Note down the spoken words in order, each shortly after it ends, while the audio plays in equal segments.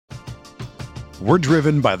We're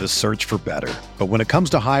driven by the search for better. But when it comes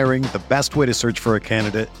to hiring, the best way to search for a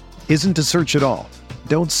candidate isn't to search at all.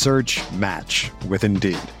 Don't search, match with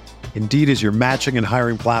Indeed. Indeed is your matching and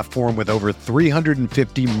hiring platform with over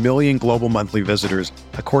 350 million global monthly visitors,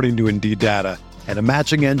 according to Indeed data, and a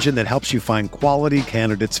matching engine that helps you find quality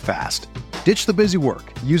candidates fast. Ditch the busy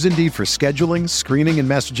work. Use Indeed for scheduling, screening, and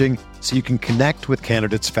messaging so you can connect with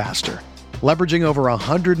candidates faster. Leveraging over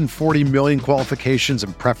 140 million qualifications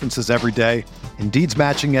and preferences every day, Indeed's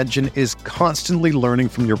matching engine is constantly learning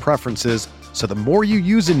from your preferences, so the more you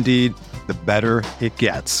use Indeed, the better it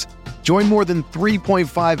gets. Join more than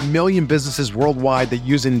 3.5 million businesses worldwide that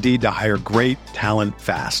use Indeed to hire great talent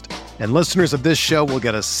fast. And listeners of this show will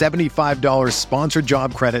get a $75 sponsored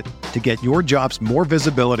job credit to get your jobs more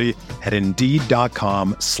visibility at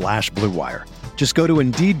Indeed.com/Blue Wire. Just go to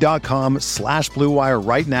Indeed.com/Blue Wire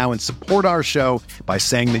right now and support our show by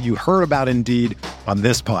saying that you heard about Indeed on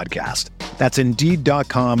this podcast. That's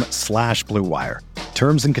Indeed.com/Blue Wire.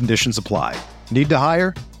 Terms and conditions apply. Need to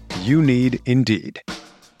hire? You need Indeed.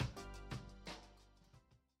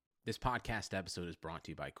 This podcast episode is brought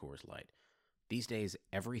to you by Coors Light. These days,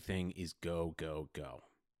 everything is go, go, go.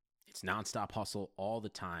 It's nonstop hustle all the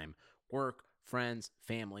time. Work, friends,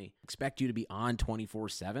 family, expect you to be on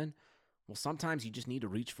 24/7. Well, sometimes you just need to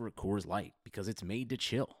reach for a Coors Light because it's made to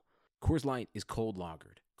chill. Coors Light is cold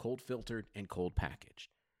lagered, cold filtered, and cold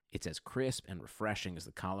packaged. It's as crisp and refreshing as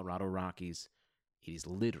the Colorado Rockies. It is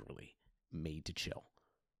literally made to chill.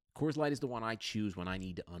 Coors Light is the one I choose when I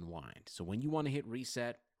need to unwind. So when you want to hit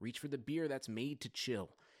reset, reach for the beer that's made to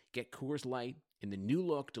chill. Get Coors Light in the new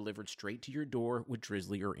look delivered straight to your door with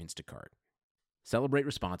Drizzly or Instacart. Celebrate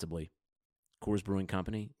responsibly. Coors Brewing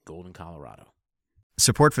Company, Golden, Colorado.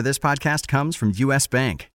 Support for this podcast comes from U.S.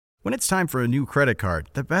 Bank. When it's time for a new credit card,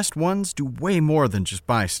 the best ones do way more than just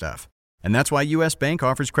buy stuff. And that's why U.S. Bank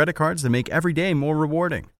offers credit cards that make every day more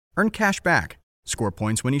rewarding. Earn cash back, score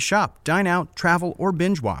points when you shop, dine out, travel, or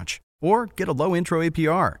binge watch, or get a low intro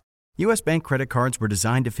APR. U.S. Bank credit cards were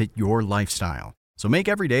designed to fit your lifestyle. So make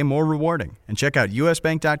every day more rewarding and check out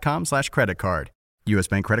usbank.com/credit card. U.S.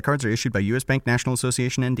 Bank credit cards are issued by U.S. Bank National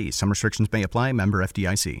Association ND. Some restrictions may apply. Member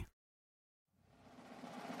FDIC.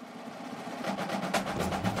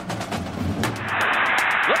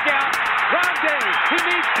 Look out. Rondé. He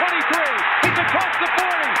needs 23. He's across the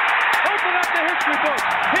 40. Open up the history book.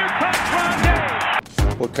 Here comes Rondé.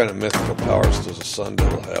 What kind of mythical powers does a Sun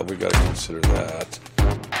Devil have? We got to consider that.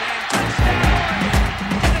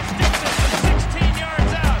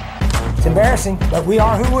 It's embarrassing, but we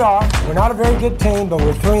are who we are. We're not a very good team, but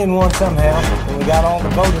we're 3-1 somehow. And we got all the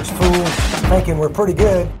voters fooled thinking we're pretty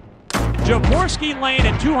good. Jaworski Lane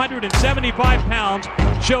at 275 pounds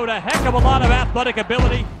showed a heck of a lot of athletic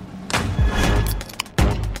ability.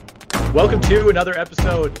 Welcome to another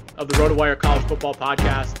episode of the RotoWire College Football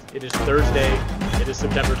Podcast. It is Thursday. It is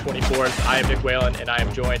September 24th. I am Nick Whalen, and I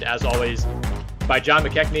am joined, as always, by John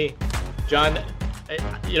McKechnie. John,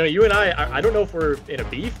 you and I don't know if we're in a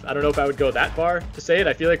beef. I don't know if I would go that far to say it.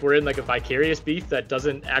 I feel like we're in like a vicarious beef that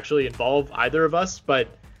doesn't actually involve either of us, but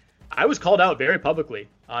I was called out very publicly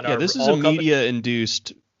on our this is a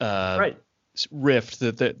media-induced rift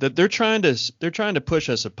that they're trying to push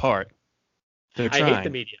us apart. I hate the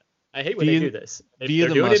media. I hate when they do this. They're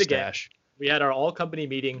doing it again. We had our all-company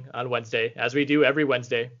meeting on Wednesday, as we do every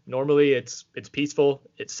Wednesday. Normally, it's peaceful,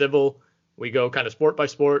 it's civil. We go kind of sport by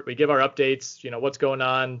sport. We give our updates, what's going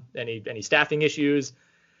on, any staffing issues.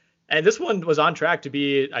 And this one was on track to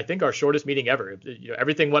be, I think, our shortest meeting ever.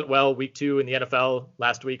 Everything went well week 2 in the NFL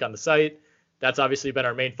last week on the site. That's obviously been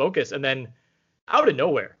our main focus. And then out of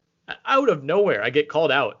nowhere, I get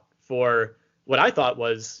called out for what I thought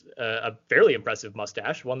was a fairly impressive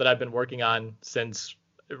mustache, one that I've been working on since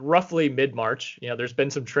roughly mid-March. There's been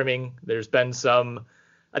some trimming. There's been some,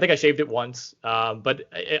 I think I shaved it once, but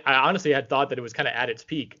I honestly had thought that it was kind of at its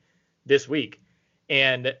peak this week.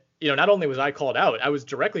 And, not only was I called out, I was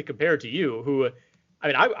directly compared to you, who,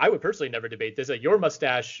 I would personally never debate this. Your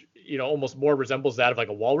mustache, almost more resembles that of like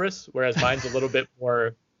a walrus, whereas mine's a little bit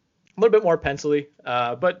more pencily,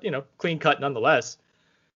 but, clean cut nonetheless.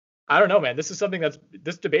 I don't know, man. This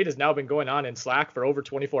debate has now been going on in Slack for over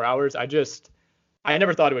 24 hours. I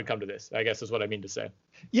never thought it would come to this, I guess is what I mean to say.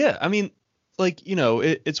 Yeah.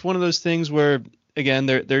 It's one of those things where, again,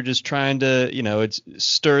 they're just trying to, it's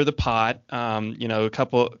stir the pot. A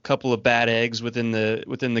couple of bad eggs within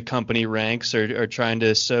the company ranks are trying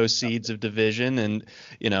to sow seeds of division. And,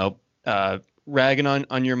 ragging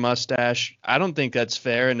on your mustache. I don't think that's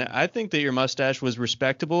fair, and I think that your mustache was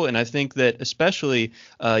respectable, and I think that especially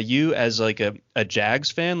you as like a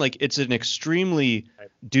Jags fan, like it's an extremely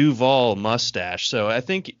Duval mustache. So I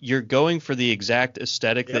think you're going for the exact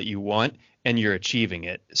aesthetic that you want, and you're achieving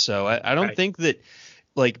it. So I don't think that,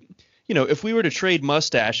 like, you know, if we were to trade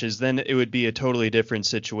mustaches, then it would be a totally different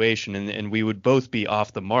situation, and we would both be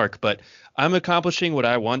off the mark. But I'm accomplishing what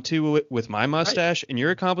I want to with my mustache, and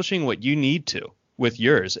you're accomplishing what you need to with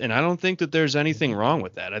yours. And I don't think that there's anything wrong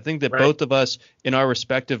with that. I think that both of us in our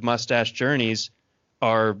respective mustache journeys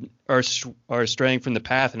are straying from the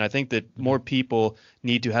path, and I think that more people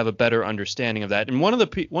need to have a better understanding of that. And one of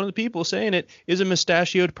the people saying it is a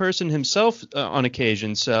mustachioed person himself on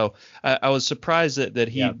occasion. So I was surprised that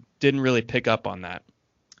he didn't really pick up on that.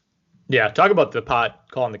 Yeah, talk about the pot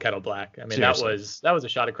calling the kettle black. I mean, seriously. that was a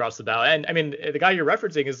shot across the bow. And I mean, the guy you're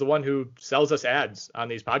referencing is the one who sells us ads on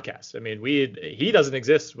these podcasts. I mean, he doesn't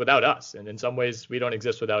exist without us, and in some ways we don't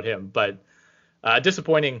exist without him. But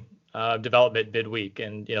disappointing development midweek,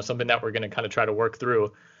 and something that we're going to kind of try to work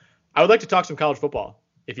through. I would like to talk some college football,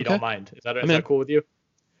 if you don't mind. Is that cool with you?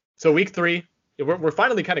 So week 3, we're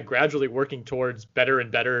finally kind of gradually working towards better and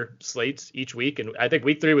better slates each week, and I think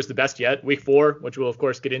week 3 was the best yet. Week 4, which we'll of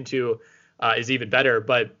course get into, is even better.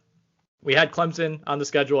 But we had Clemson on the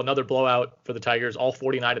schedule, another blowout for the Tigers, all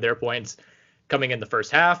 49 of their points coming in the first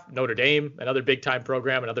half. Notre Dame, another big time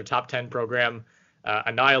program, another top 10 program,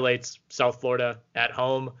 annihilates South Florida at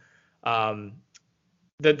home.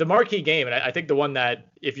 The marquee game, and I think the one that,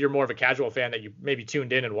 if you're more of a casual fan that you maybe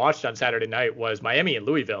tuned in and watched on Saturday night, was Miami and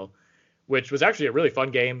Louisville, which was actually a really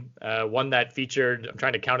fun game. One that featured, I'm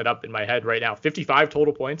trying to count it up in my head right now, 55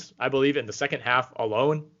 total points, I believe, in the second half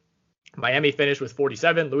alone. Miami finished with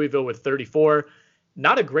 47, Louisville with 34.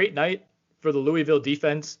 Not a great night for the Louisville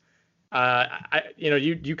defense. You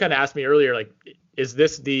kind of asked me earlier, like, is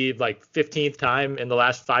this the 15th time in the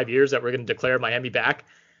last 5 years that we're going to declare Miami back?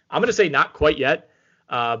 I'm going to say not quite yet.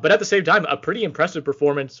 But at the same time, a pretty impressive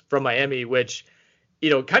performance from Miami, which,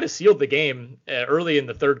 kind of sealed the game early in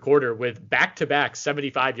the third quarter with back-to-back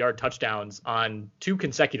 75-yard touchdowns on 2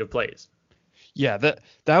 consecutive plays. Yeah, that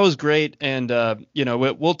was great. And,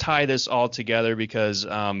 we'll tie this all together because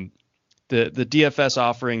the DFS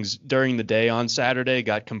offerings during the day on Saturday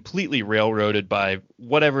got completely railroaded by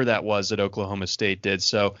whatever that was that Oklahoma State did.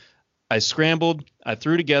 So I scrambled. I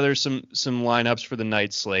threw together some lineups for the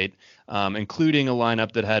night slate, including a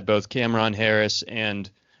lineup that had both Cameron Harris and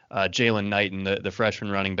Jalen Knighton, the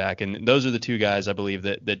freshman running back. And those are the 2 guys, I believe,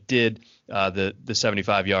 that did the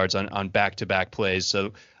 75 yards on back-to-back plays.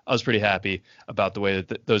 So I was pretty happy about the way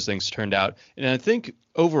that those things turned out. And I think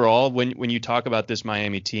overall, when you talk about this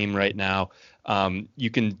Miami team right now, you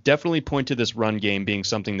can definitely point to this run game being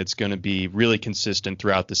something that's going to be really consistent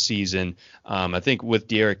throughout the season. I think with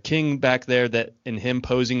De'Aaron King back there, that and him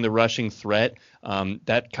posing the rushing threat,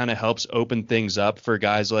 that kind of helps open things up for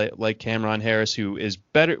guys like Cameron Harris, who is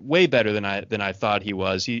way better than I thought he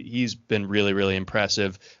was. He's been really, really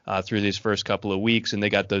impressive through these first couple of weeks, and they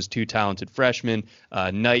got those 2 talented freshmen,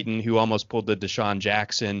 Knighton, who almost pulled the Deshaun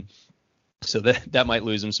Jackson. So that might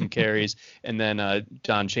lose him some carries, and then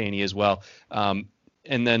Don Chaney as well. And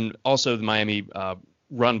then also the Miami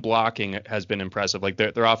run blocking has been impressive. Like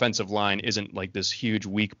their offensive line isn't like this huge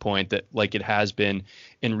weak point that like it has been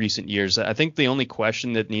in recent years. I think the only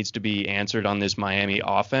question that needs to be answered on this Miami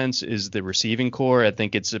offense is the receiving core. I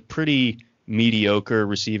think it's a pretty mediocre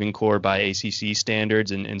receiving core by ACC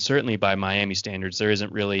standards, and certainly by Miami standards. There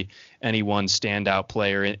isn't really any one standout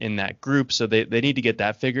player in that group, so they need to get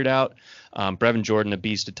that figured out. Brevin Jordan, a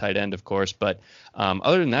beast at tight end, of course, but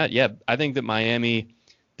other than that, yeah, I think that Miami,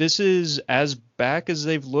 this is as back as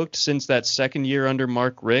they've looked since that second year under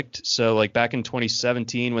Mark Richt. So like back in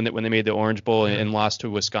 2017 when they made the Orange Bowl and lost to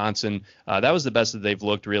Wisconsin, that was the best that they've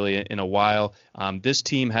looked really in a while. This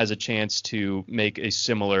team has a chance to make a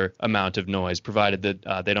similar amount of noise, provided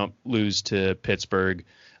that they don't lose to Pittsburgh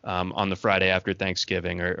on the Friday after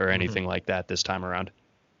Thanksgiving or anything like that this time around.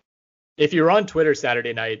 If you were on Twitter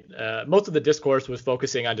Saturday night, most of the discourse was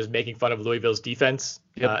focusing on just making fun of Louisville's defense,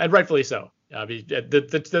 and rightfully so.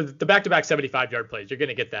 The back-to-back 75-yard plays, you're going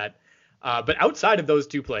to get that. But outside of those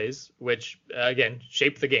 2 plays, which, again,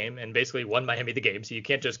 shaped the game and basically won Miami the game, so you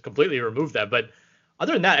can't just completely remove that. But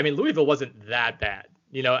other than that, I mean, Louisville wasn't that bad.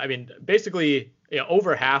 Basically,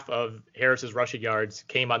 over half of Harris's rushing yards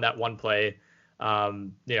came on that one play.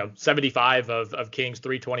 75 of King's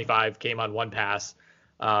 325 came on one pass.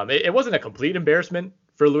 It wasn't a complete embarrassment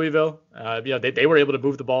for Louisville. They were able to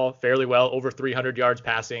move the ball fairly well, over 300 yards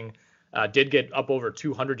passing, did get up over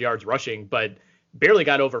 200 yards rushing, but barely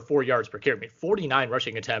got over 4 yards per carry. 49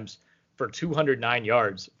 rushing attempts for 209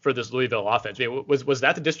 yards for this Louisville offense. I mean, was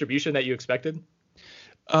that the distribution that you expected?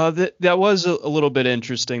 That was a little bit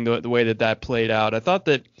interesting, the way that played out. I thought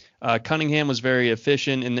that Cunningham was very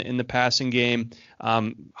efficient in the passing game.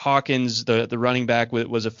 Hawkins, the running back,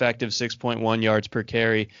 was effective, 6.1 yards per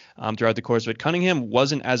carry throughout the course. But Cunningham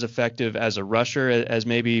wasn't as effective as a rusher as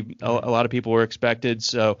maybe a lot of people were expected.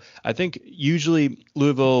 So I think usually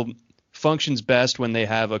Louisville functions best when they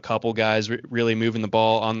have a couple guys really moving the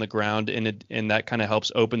ball on the ground, and that kind of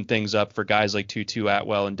helps open things up for guys like Tutu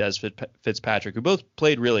Atwell and Des Fitzpatrick, who both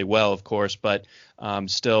played really well, of course, but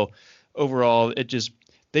still overall it just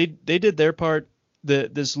they did their part,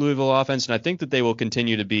 this Louisville offense, and I think that they will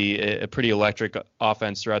continue to be a pretty electric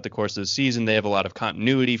offense throughout the course of the season. They have a lot of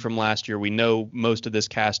continuity from last year. We know most of this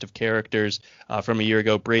cast of characters from a year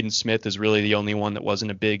ago. Braden Smith is really the only one that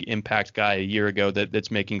wasn't a big impact guy a year ago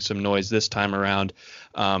that's making some noise this time around.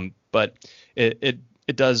 But it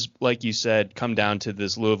does, like you said, come down to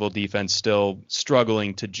this Louisville defense still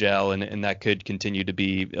struggling to gel, and that could continue to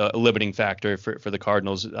be a limiting factor for the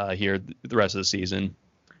Cardinals here the rest of the season.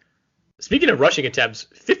 Speaking of rushing attempts,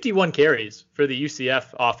 51 carries for the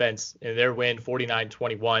UCF offense in their win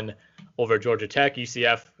 49-21 over Georgia Tech.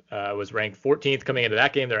 UCF was ranked 14th coming into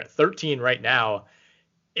that game. They're at 13 right now.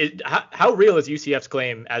 How real is UCF's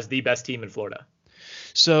claim as the best team in Florida?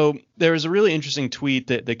 So there was a really interesting tweet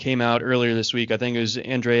that came out earlier this week. I think it was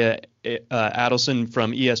Andrea Adelson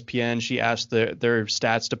from ESPN. She asked their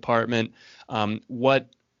stats department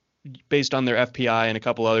what, based on their FPI and a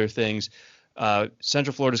couple other things,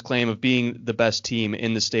 Central Florida's claim of being the best team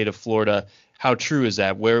in the state of Florida, how true is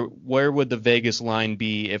that? Where would the Vegas line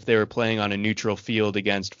be if they were playing on a neutral field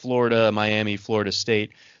against Florida, Miami, Florida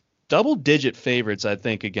State? Double-digit favorites, I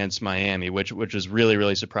think, against Miami, which is really,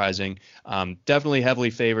 really surprising. Definitely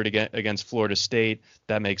heavily favored against Florida State.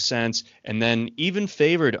 That makes sense. And then even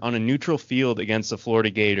favored on a neutral field against the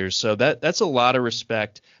Florida Gators. So that's a lot of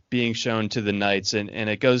respect being shown to the Knights, and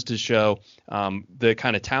it goes to show the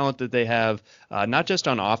kind of talent that they have, not just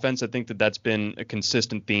on offense. I think that's been a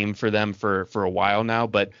consistent theme for them for a while now,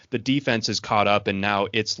 but the defense is caught up, and now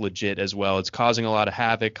it's legit as well. It's causing a lot of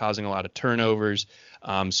havoc, causing a lot of turnovers.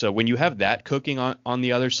 So when you have that cooking on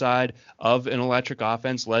the other side of an electric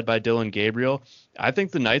offense led by Dillon Gabriel, I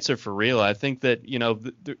think the Knights are for real. I think that,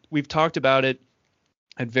 we've talked about it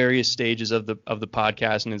at various stages of the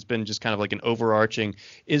podcast, and it's been just kind of like an overarching,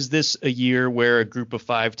 is this a year where a group of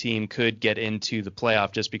 5 team could get into the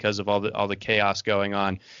playoff just because of all the chaos going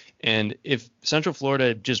on? And if Central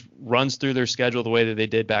Florida just runs through their schedule the way that they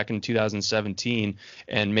did back in 2017,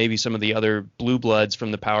 and maybe some of the other blue bloods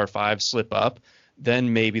from the Power 5 slip up,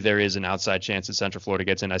 then maybe there is an outside chance that Central Florida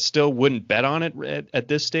gets in. I still wouldn't bet on it at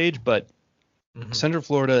this stage, but Central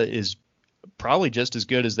Florida is probably just as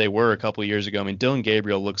good as they were a couple of years ago. I mean, Dillon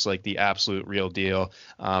Gabriel looks like the absolute real deal.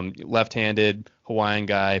 Left-handed Hawaiian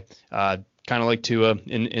guy, kind of like Tua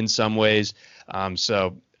in some ways.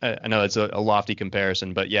 So I know it's a lofty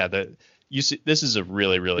comparison, but yeah, this is a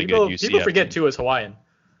really, really good UCF People forget team. Tua's Hawaiian.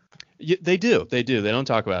 Yeah, they do. They don't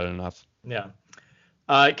talk about it enough. Yeah.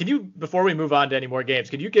 Can you, before we move on to any more games,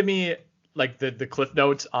 could you give me like the cliff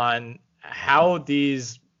notes on how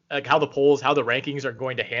these, like how the polls, how the rankings are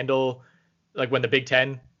going to handle, like when the Big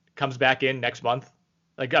Ten comes back in next month?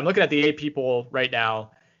 Like I'm looking at the AP poll right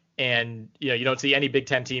now, and you don't see any Big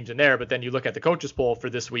Ten teams in there, but then you look at the coaches poll for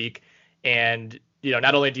this week, and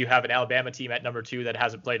not only do you have an Alabama team at number 2 that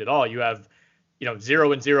hasn't played at all, you have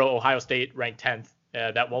 0-0 Ohio State ranked 10th.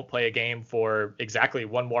 That won't play a game for exactly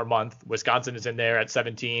one more month. Wisconsin is in there at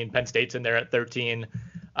 17. Penn State's in there at 13.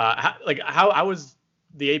 How is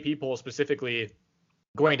the AP poll specifically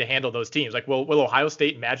going to handle those teams? Like, will Ohio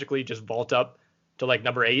State magically just vault up to like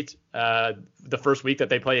number 8 the first week that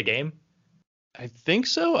they play a game? I think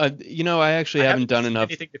so. I actually haven't done enough.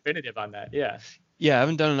 Anything definitive on that? Yeah. Yeah, I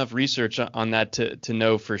haven't done enough research on that to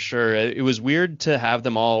know for sure. It was weird to have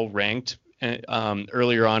them all ranked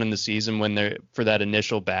earlier on in the season for that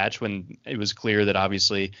initial batch, when it was clear that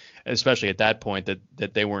obviously, especially at that point,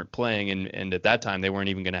 that they weren't playing, and at that time they weren't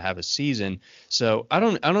even going to have a season. So I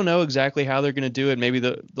don't know exactly how they're going to do it. Maybe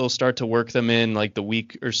they'll start to work them in like the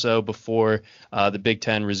week or so before the Big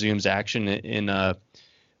Ten resumes action in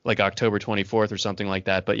like October 24th or something like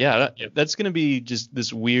that. But yeah, that's going to be just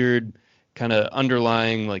this weird kind of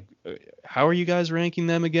underlying, like, how are you guys ranking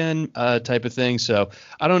them again type of thing. So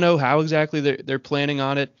I don't know how exactly they're planning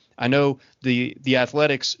on it. I know the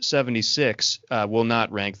Athletics 76 will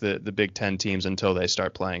not rank the Big Ten teams until they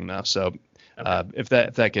start playing now. So if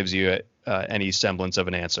that gives you any semblance of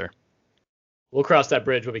an answer. We'll cross that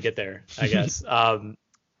bridge when we get there, I guess.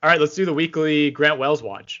 All right, let's do the weekly Grant Wells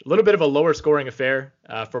watch. A little bit of a lower scoring affair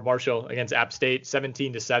for Marshall against App State,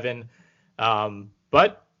 17-7.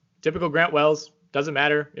 But typical Grant Wells, doesn't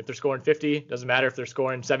matter if they're scoring 50, doesn't matter if they're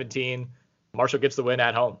scoring 17. Marshall gets the win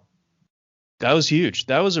at home. That was huge.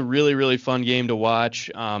 That was a really, really fun game to watch.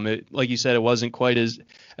 Like you said, it wasn't quite as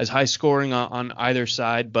high scoring on either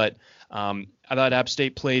side, but I thought App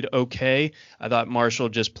State played okay. I thought Marshall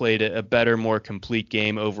just played a better, more complete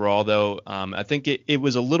game overall, though. I think it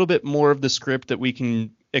was a little bit more of the script that we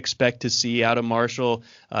can expect to see out of Marshall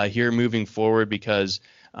here moving forward, because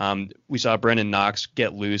we saw Brendan Knox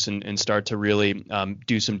get loose and start to really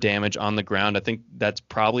do some damage on the ground. I think that's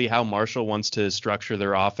probably how Marshall wants to structure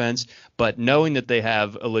their offense. But knowing that they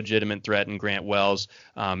have a legitimate threat in Grant Wells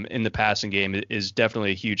in the passing game is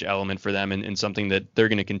definitely a huge element for them, and something that they're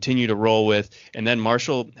going to continue to roll with. And then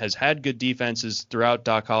Marshall has had good defenses throughout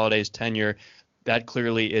Doc Holliday's tenure. That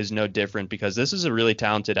clearly is no different, because this is a really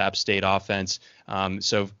talented App State offense.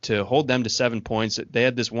 So to hold them to 7 points, they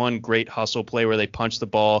had this one great hustle play where they punched the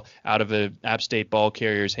ball out of a App State ball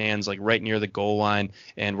carrier's hands, like right near the goal line,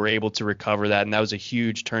 and were able to recover that. And that was a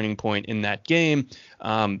huge turning point in that game.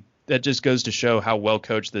 That just goes to show how well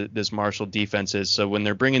coached this Marshall defense is. So when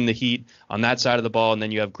they're bringing the heat on that side of the ball, and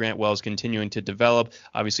then you have Grant Wells continuing to develop,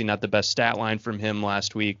 obviously not the best stat line from him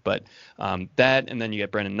last week, but that, and then you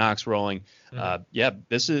get Brendan Knox rolling.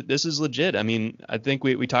 This is legit. I mean, I think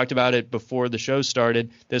we talked about it before the show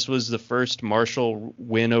started. This was the first Marshall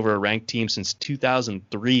win over a ranked team since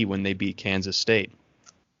 2003 when they beat Kansas State.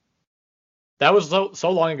 That was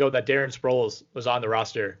so long ago that Darren Sproles was on the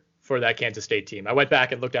roster for that Kansas State team. I went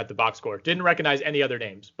back and looked at the box score. Didn't recognize any other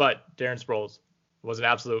names, but Darren Sproles was an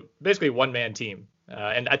absolute, basically one-man team.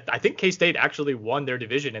 And I think K-State actually won their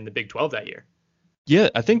division in the Big 12 that year. Yeah,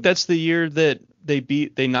 I think that's the year that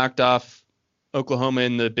they knocked off Oklahoma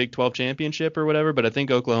in the Big 12 championship or whatever, but I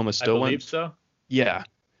think Oklahoma still won. I believe so. Yeah.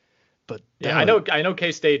 But yeah, I know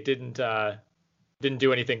K-State didn't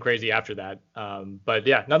do anything crazy after that. But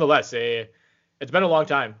yeah, nonetheless, it's been a long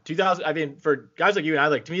time. 2000. I mean, for guys like you and I,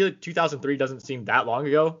 like, to me, 2003 doesn't seem that long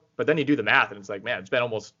ago. But then you do the math, and it's like, man, it's been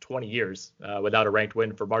almost 20 years without a ranked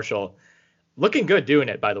win for Marshall. Looking good doing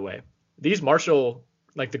it, by the way. These Marshall,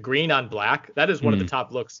 like the green on black, that is one of the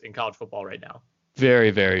top looks in college football right now. Very,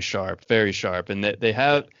 very sharp, very sharp. And they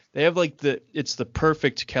have like it's the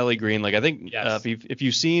perfect Kelly green. Like, I think yes. If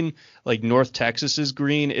you've seen like North Texas's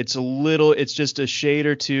green, it's just a shade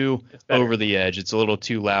or two over the edge. It's a little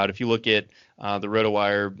too loud. If you look at the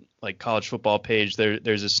RotoWire like college football page,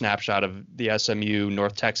 there's a snapshot of the SMU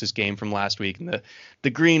North Texas game from last week, and the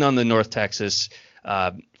green on the North Texas,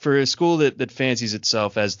 for a school that fancies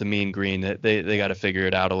itself as the mean green, that they got to figure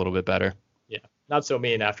it out a little bit better. Yeah, not so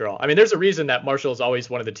mean after all. I mean, there's a reason that Marshall is always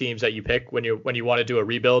one of the teams that you pick when you want to do a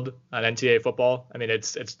rebuild on NCAA football. I mean,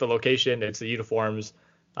 it's the location, it's the uniforms.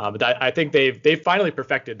 But I think they've finally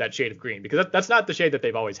perfected that shade of green, because that's not the shade that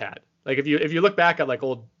they've always had. Like if you look back at like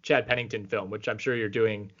old Chad Pennington film, which I'm sure you're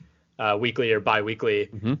doing weekly or bi-weekly,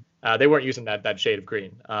 they weren't using that shade of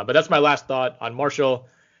green. But that's my last thought on Marshall.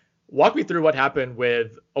 Walk me through what happened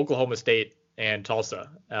with Oklahoma State and Tulsa.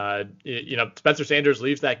 Spencer Sanders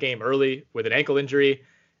leaves that game early with an ankle injury.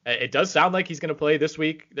 It does sound like he's going to play this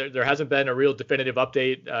week. There hasn't been a real definitive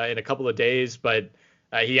update in a couple of days, but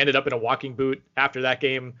he ended up in a walking boot after that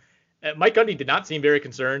game. Mike Gundy did not seem very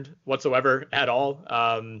concerned whatsoever at all.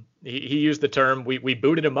 He used the term, we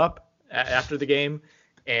booted him up after the game.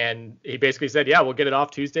 And he basically said, yeah, we'll get it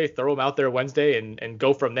off Tuesday, throw him out there Wednesday, and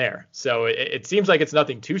go from there. So it seems like it's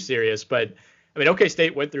nothing too serious. But, I mean, OK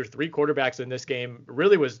State went through three quarterbacks in this game,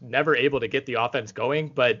 really was never able to get the offense going.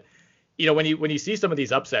 But, when you see some of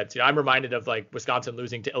these upsets, I'm reminded of, like, Wisconsin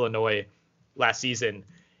losing to Illinois last season.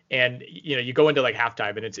 And, you go into, like,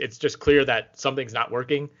 halftime, and it's just clear that something's not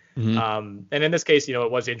working. And in this case,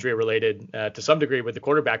 it was injury related to some degree with the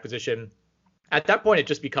quarterback position. At that point, it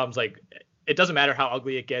just becomes like, it doesn't matter how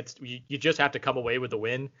ugly it gets. You just have to come away with a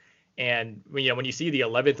win. And when you see the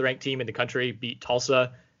 11th ranked team in the country beat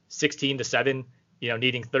Tulsa 16-7,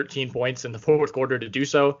 needing 13 points in the fourth quarter to do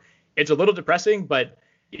so, it's a little depressing. But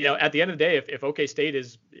at the end of the day, if OK State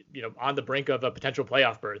is on the brink of a potential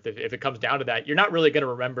playoff berth, if it comes down to that, you're not really going to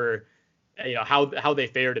remember how they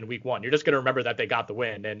fared in week one. You're just going to remember that they got the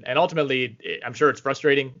win. And ultimately, I'm sure it's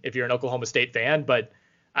frustrating if you're an Oklahoma State fan, but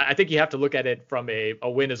I think you have to look at it from a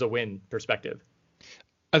win is a win perspective.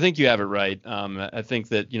 I think you have it right. I think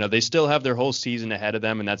that, they still have their whole season ahead of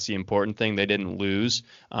them, and that's the important thing. They didn't lose.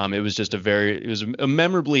 It was just a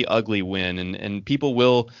memorably ugly win, and people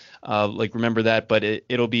will remember that, but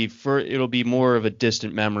it'll be more of a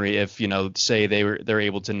distant memory if, say they're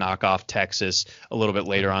able to knock off Texas a little bit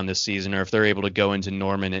later on this season, or if they're able to go into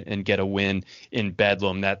Norman and get a win in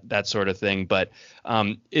Bedlam, that sort of thing. But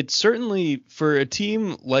it's certainly for a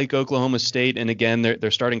team like Oklahoma State, and again,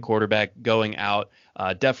 their starting quarterback going out,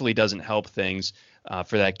 definitely doesn't help things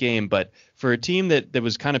for that game. But for a team that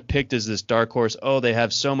was kind of picked as this dark horse, they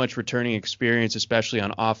have so much returning experience, especially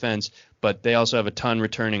on offense, but they also have a ton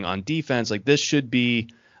returning on defense. Like, this should be,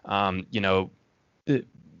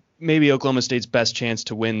 maybe Oklahoma State's best chance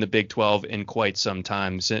to win the Big 12 in quite some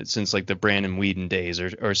time, since like the Brandon Weeden days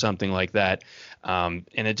or something like that. And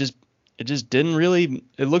it just didn't really,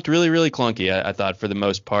 it looked really, really clunky, I thought, for the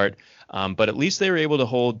most part. But at least they were able to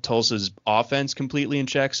hold Tulsa's offense completely in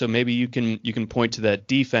check. So maybe you can point to that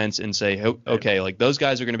defense and say, okay, like those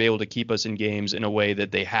guys are going to be able to keep us in games in a way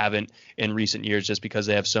that they haven't in recent years, just because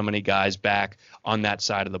they have so many guys back on that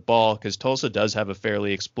side of the ball, because Tulsa does have a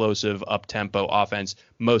fairly explosive up-tempo offense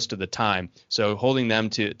most of the time. So holding them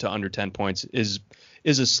to under 10 points is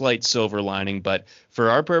a slight silver lining. But for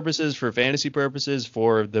our purposes, for fantasy purposes,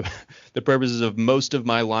 for the purposes of most of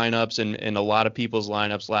my lineups and a lot of people's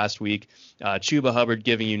lineups last week, Chuba Hubbard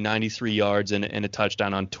giving you 93 yards and a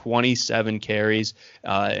touchdown on 27 carries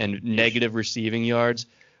and negative receiving yards.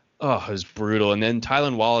 Oh, it was brutal. And then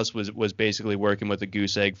Tylan Wallace was basically working with a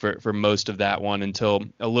goose egg for most of that one until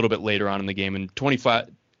a little bit later on in the game, and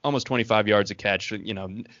almost 25 yards a catch,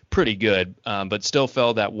 pretty good, but still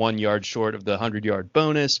fell that 1 yard short of the 100-yard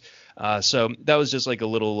bonus. So that was just like a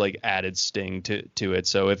little added sting to it.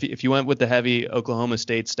 So if you went with the heavy Oklahoma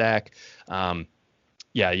State stack,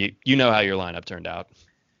 you know how your lineup turned out.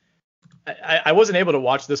 I wasn't able to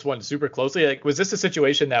watch this one super closely. Like, was this a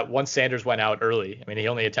situation that once Sanders went out early, I mean, he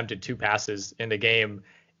only attempted 2 passes in the game,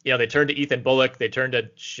 they turned to Ethan Bullock, they turned to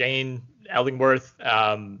Shane Ellingworth,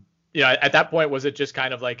 at that point, was it just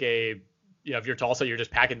kind of like if you're Tulsa, you're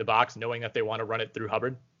just packing the box knowing that they want to run it through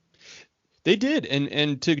Hubbard? They did.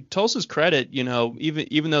 And to Tulsa's credit,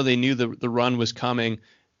 even though they knew the run was coming,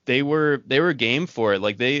 they were game for it.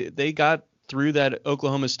 Like they got through that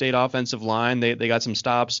Oklahoma State offensive line. They got some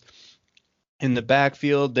stops in the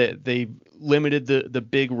backfield. They limited the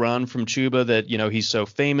big run from Chuba that, he's so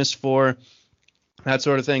famous for, that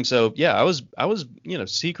sort of thing. So yeah, I was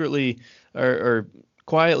secretly or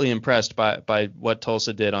quietly impressed by what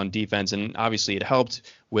Tulsa did on defense, and obviously it helped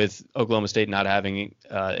with Oklahoma State not having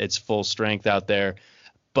its full strength out there.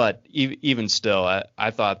 But even still,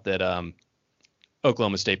 I thought that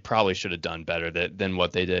Oklahoma State probably should have done better than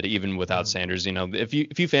what they did, even without Sanders. If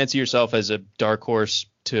you fancy yourself as a dark horse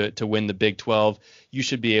to win the Big 12, you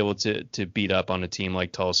should be able to beat up on a team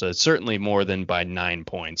like Tulsa, certainly more than by 9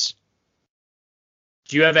 points.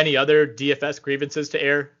 Do you have any other DFS grievances to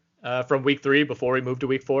air from week 3 before we move to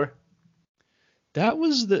week 4? That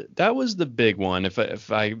was the big one,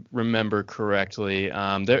 if I remember correctly.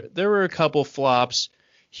 There were a couple flops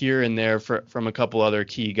here and there from a couple other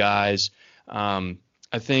key guys.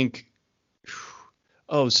 I think,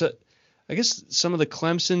 so I guess some of the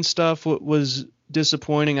Clemson stuff was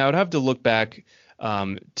disappointing. I would have to look back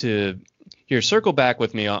to here, circle back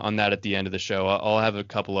with me on that at the end of the show. I'll have a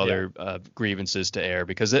couple other grievances to air,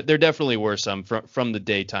 because there definitely were some from the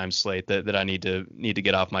daytime slate that I need to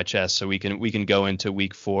get off my chest, so we can go into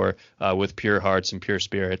week 4 with pure hearts and pure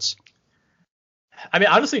spirits. I mean,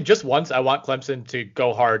 honestly, just once I want Clemson to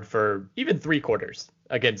go hard for even 3 quarters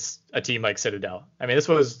against a team like Citadel. I mean, this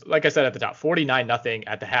was, like I said at the top, 49-0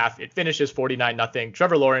 at the half. It finishes 49-0.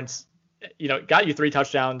 Trevor Lawrence, got you 3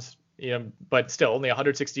 touchdowns. But still only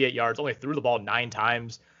 168 yards, only threw the ball 9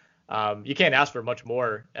 times. You can't ask for much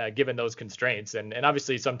more given those constraints. And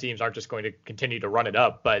obviously some teams aren't just going to continue to run it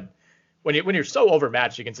up. But when you're so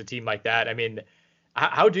overmatched against a team like that, I mean,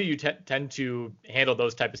 how do you tend to handle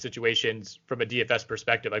those type of situations from a DFS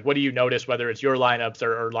perspective? Like, what do you notice, whether it's your lineups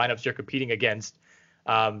or lineups you're competing against?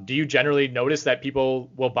 Do you generally notice that people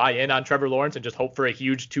will buy in on Trevor Lawrence and just hope for a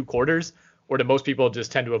huge 2 quarters? Or do most people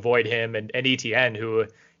just tend to avoid him and Etienne, who,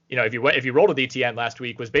 if you rolled with Etienne last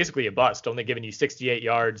week, was basically a bust, only giving you 68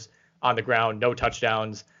 yards on the ground, no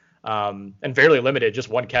touchdowns, and fairly limited, just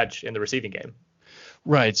 1 catch in the receiving game.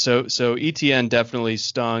 Right. So Etienne definitely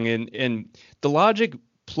stung, and the logic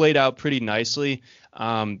played out pretty nicely.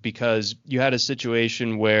 because you had a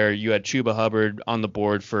situation where you had Chuba Hubbard on the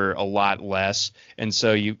board for a lot less. And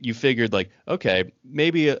so you figured like, okay,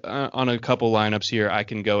 maybe on a couple lineups here, I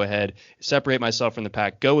can go ahead, separate myself from the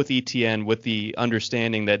pack, go with ETN with the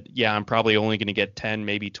understanding that, yeah, I'm probably only going to get 10,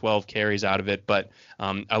 maybe 12 carries out of it. But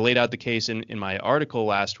I laid out the case in my article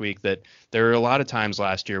last week that there were a lot of times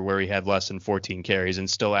last year where he had less than 14 carries and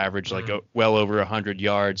still averaged like well over 100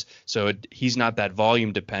 yards. So he's not that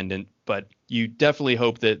volume dependent, but you definitely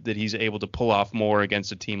hope that he's able to pull off more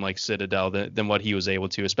against a team like Citadel than what he was able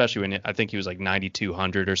to, especially when I think he was like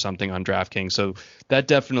 9,200 or something on DraftKings. So that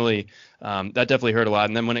definitely hurt a lot.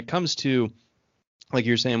 And then when it comes to, like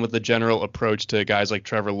you're saying, with the general approach to guys like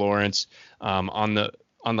Trevor Lawrence on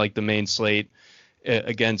like the main slate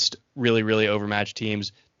against really, really overmatched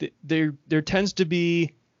teams, there tends to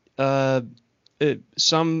be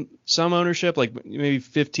some ownership, like maybe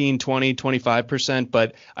 15, 20, 25%.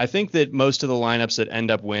 But I think that most of the lineups that end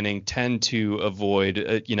up winning tend to avoid,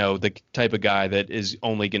 the type of guy that is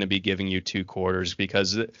only going to be giving you 2 quarters,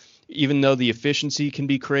 because even though the efficiency can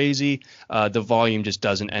be crazy, the volume just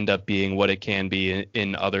doesn't end up being what it can be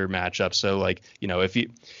in other matchups. So like, if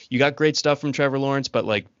you got great stuff from Trevor Lawrence, but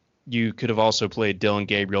like, you could have also played Dillon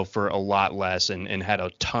Gabriel for a lot less and had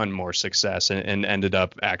a ton more success and ended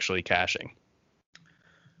up actually cashing.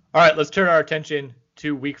 All right, let's turn our attention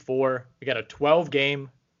to week 4. We got a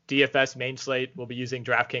 12-game DFS main slate. We'll be using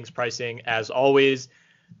DraftKings pricing as always.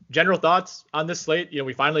 General thoughts on this slate?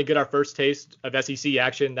 We finally get our first taste of SEC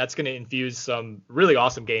action. That's going to infuse some really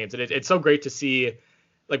awesome games. And it's so great to see,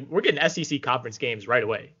 like, we're getting SEC conference games right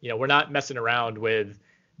away. We're not messing around with,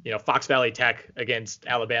 Fox Valley Tech against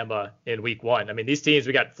Alabama in week 1. I mean, these teams,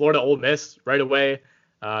 we got Florida Ole Miss right away,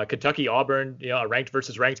 Kentucky Auburn, a ranked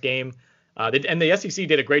versus ranked game. And the SEC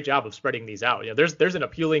did a great job of spreading these out. There's an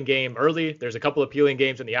appealing game early. There's a couple appealing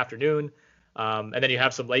games in the afternoon. And then you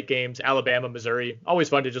have some late games, Alabama, Missouri. Always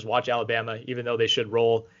fun to just watch Alabama, even though they should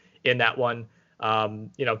roll in that one.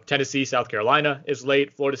 Tennessee, South Carolina is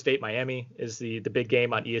late. Florida State, Miami is the big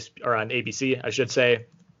game on on ABC, I should say.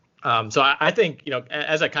 So I think,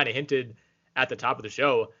 as I kind of hinted at the top of the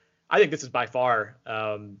show, I think this is by far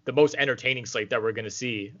the most entertaining slate that we're going to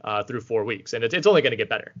see through 4 weeks, and it's only going to get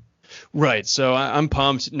better. Right. So I'm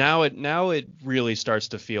pumped. Now it really starts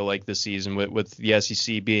to feel like the season with the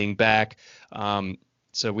SEC being back.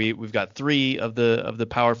 So we've got 3 of the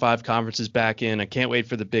Power 5 conferences back in. I can't wait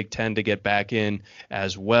for the Big Ten to get back in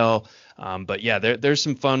as well. But yeah, there's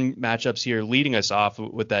some fun matchups here. Leading us off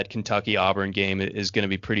with that Kentucky Auburn game is going to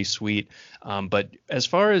be pretty sweet. But as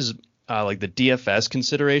far as like the DFS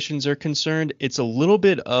considerations are concerned, it's a little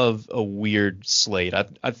bit of a weird slate.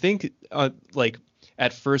 I think like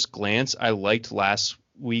at first glance, I liked last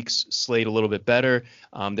week's slate a little bit better.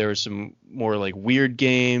 There were some more like weird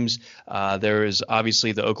games. There was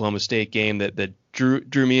obviously the Oklahoma State game that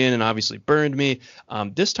drew me in and obviously burned me.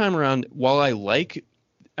 This time around, while I like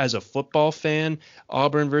as a football fan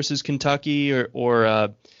Auburn versus Kentucky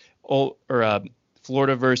or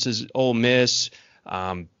Florida versus Ole Miss,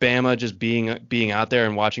 Bama just being out there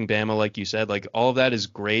and watching Bama, like you said, like all of that is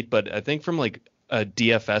great. But I think from like a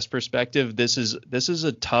DFS perspective, this is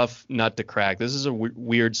a tough nut to crack. This is a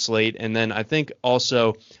weird slate. And then I think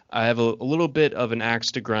also I have a little bit of an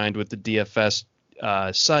axe to grind with the DFS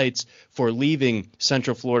sites for leaving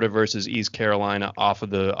Central Florida versus East Carolina off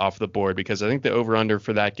the board, because I think the over under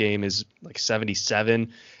for that game is like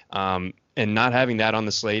 77, and not having that on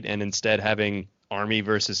the slate and instead having Army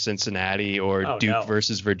versus Cincinnati or Duke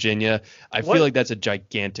versus Virginia, I feel like that's a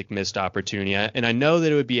gigantic missed opportunity. And I know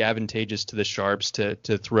that it would be advantageous to the Sharps to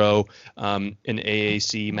throw an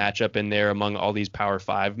AAC matchup in there among all these Power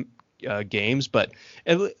 5 games, but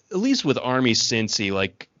at least with Army Cincy,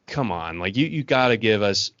 like, come on, like you got to give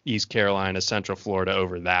us East Carolina, Central Florida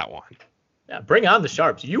over that one. Yeah, bring on the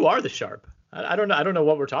Sharps. You are the Sharp. I don't know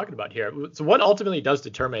what we're talking about here. So what ultimately does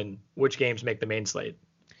determine which games make the main slate?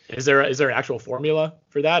 Is there an actual formula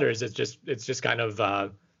for that, or is it just kind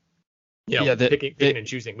of picking and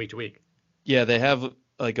choosing week to week? Yeah, they have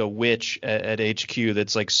like a witch at HQ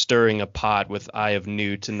that's like stirring a pot with Eye of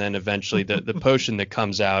Newt, and then eventually the potion that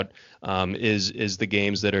comes out is the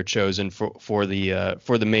games that are chosen for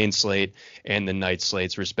the main slate and the night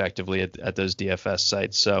slates respectively at those DFS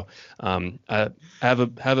sites. So I have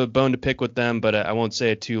a bone to pick with them, but I won't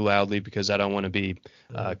say it too loudly because I don't want to be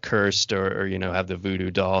cursed or have the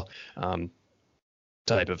voodoo doll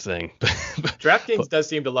type of thing. DraftKings does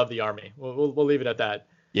seem to love the Army. We'll leave it at that.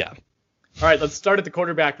 Yeah. All right, let's start at the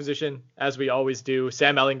quarterback position, as we always do.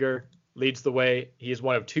 Sam Ehlinger leads the way. He is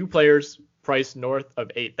one of 2 players priced north of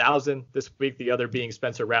 $8,000 this week, the other being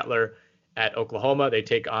Spencer Rattler at Oklahoma. They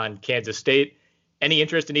take on Kansas State Any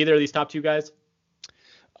interest in either of these top two guys?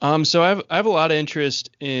 So I have a lot of interest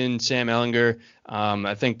in Sam Ehlinger.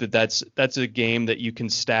 I think that's a game that you can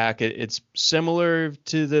stack. It's similar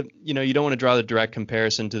to the, you don't want to draw the direct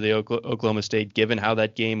comparison to the Oklahoma State, given how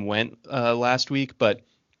that game went last week, but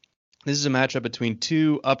this is a matchup between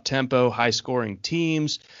two up-tempo, high-scoring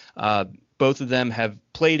teams. Both of them have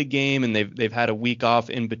played a game, and they've had a week off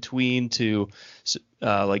in between to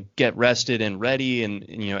get rested and ready, and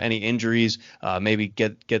any injuries, maybe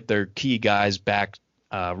get their key guys back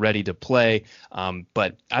ready to play.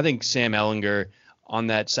 But I think Sam Ehlinger on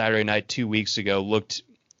that Saturday night 2 weeks ago looked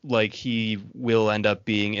like he will end up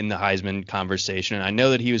being in the Heisman conversation. And I know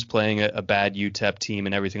that he was playing a bad UTEP team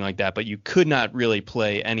and everything like that, but you could not really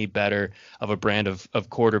play any better of a brand of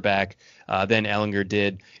quarterback than Ehlinger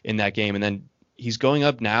did in that game. And then he's going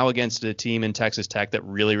up now against a team in Texas Tech that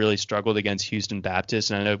really, really struggled against Houston Baptist.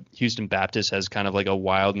 And I know Houston Baptist has kind of like a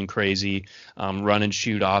wild and crazy run and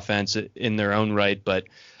shoot offense in their own right. But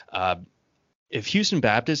if Houston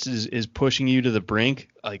Baptist is pushing you to the brink,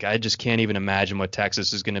 I just can't even imagine what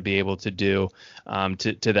Texas is going to be able to do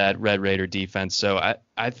to that Red Raider defense. So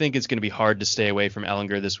I think it's going to be hard to stay away from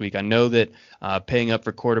Ehlinger this week. I know that paying up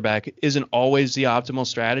for quarterback isn't always the optimal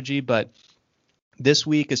strategy, but this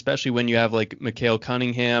week, especially when you have Mikael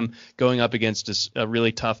Cunningham going up against a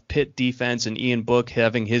really tough Pitt defense and Ian Book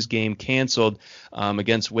having his game canceled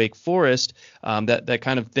against Wake Forest, that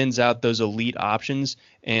kind of thins out those elite options.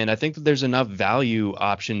 And I think that there's enough value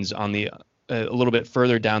options on the a little bit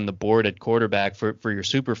further down the board at quarterback for your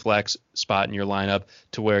super flex spot in your lineup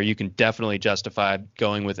to where you can definitely justify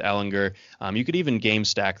going with Ehlinger. You could even game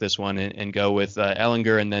stack this one and go with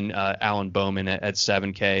Ehlinger and then Alan Bowman at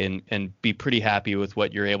 7K and be pretty happy with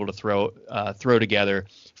what you're able to throw together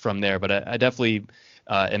from there. But I definitely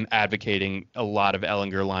am advocating a lot of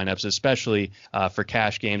Ehlinger lineups, especially for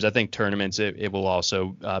cash games. I think tournaments, it will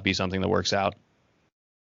also be something that works out.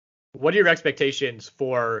 What are your expectations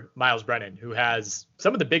for Miles Brennan, who has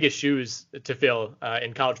some of the biggest shoes to fill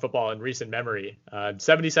in college football in recent memory?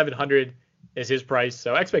 7,700 is his price.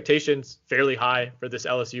 So expectations fairly high for this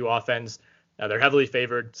LSU offense. They're heavily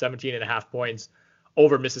favored, 17.5 points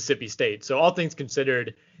over Mississippi State. So all things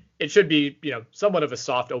considered, it should be, somewhat of a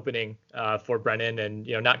soft opening for Brennan and,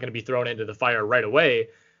 not going to be thrown into the fire right away.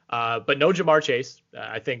 But no Ja'Marr Chase.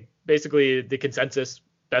 I think basically the consensus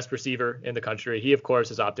best receiver in the country. He, of course,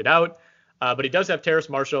 has opted out, but he does have Terrace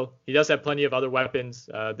Marshall. He does have plenty of other weapons.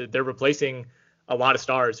 They're replacing a lot of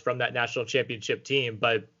stars from that national championship team,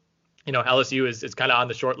 but, LSU is kind of on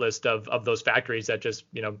the short list of those factories that just,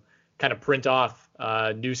 kind of print off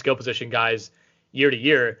new skill position guys year to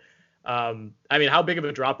year. How big of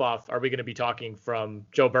a drop off are we going to be talking from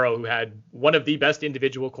Joe Burrow, who had one of the best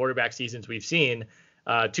individual quarterback seasons we've seen,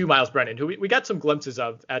 to Miles Brennan, who we got some glimpses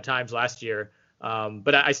of at times last year.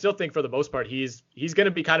 But I still think for the most part, he's going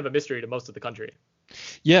to be kind of a mystery to most of the country.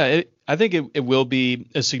 Yeah, I think it will be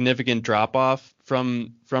a significant drop off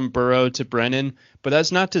from Burrow to Brennan, but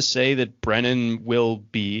that's not to say that Brennan will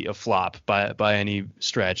be a flop by any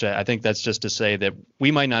stretch. I think that's just to say that we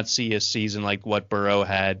might not see a season like what Burrow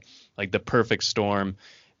had, like the perfect storm,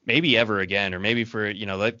 maybe ever again, or maybe for,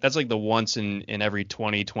 that's like the once in every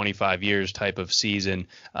 20, 25 years type of season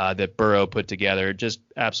that Burrow put together. Just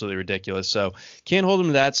absolutely ridiculous. So can't hold him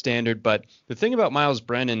to that standard. But the thing about Miles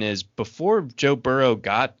Brennan is before Joe Burrow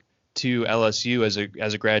got to LSU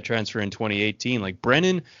as a grad transfer in 2018,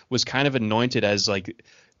 Brennan was kind of anointed as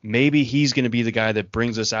maybe he's going to be the guy that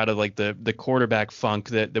brings us out of the quarterback funk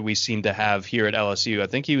that we seem to have here at LSU. I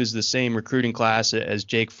think he was the same recruiting class as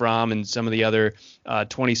Jake Fromm and some of the other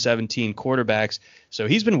 2017 quarterbacks. So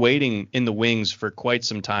he's been waiting in the wings for quite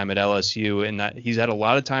some time at LSU, and he's had a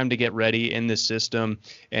lot of time to get ready in this system.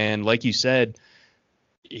 And like you said,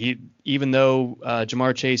 even though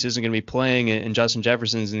Ja'Marr Chase isn't going to be playing and Justin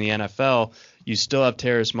Jefferson's in the NFL, you still have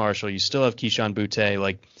Terrace Marshall, you still have Keyshawn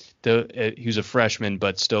Boutte, who's a freshman,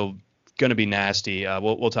 but still going to be nasty.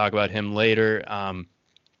 We'll talk about him later.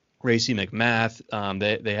 Racey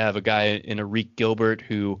McMath. They have a guy in Arik Gilbert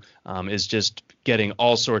who is just getting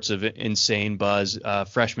all sorts of insane buzz.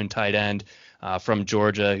 Freshman tight end from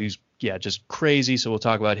Georgia who's just crazy. So we'll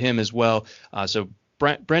talk about him as well. So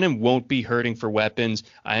Brennan won't be hurting for weapons.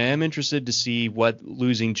 I am interested to see what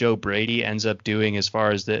losing Joe Brady ends up doing as far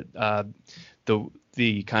as the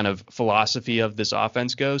kind of philosophy of this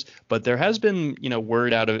offense goes. But there has been,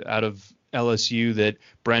 word out of LSU that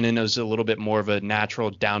Brennan is a little bit more of a natural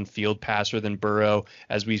downfield passer than Burrow.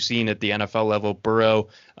 As we've seen at the NFL level, Burrow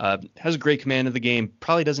has a great command of the game,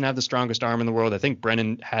 probably doesn't have the strongest arm in the world. I think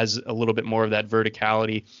Brennan has a little bit more of that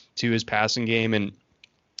verticality to his passing game. And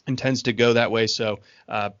and tends to go that way. So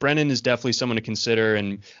Brennan is definitely someone to consider.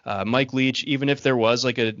 And Mike Leach, even if there was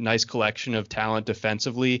like a nice collection of talent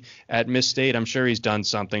defensively at Miss State, I'm sure he's done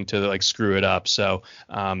something to like screw it up. So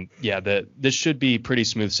this should be pretty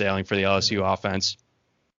smooth sailing for the LSU offense.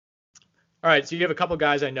 All right, so you have a couple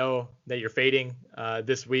guys I know that you're fading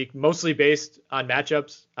this week, mostly based on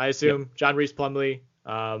matchups, I assume. Yep. John Reese Plumlee,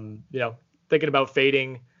 thinking about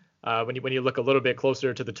fading when you look a little bit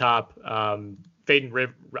closer to the top. Fading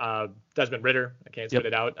Desmond Ridder, I can't spit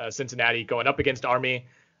it out. Cincinnati going up against Army.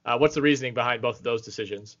 What's the reasoning behind both of those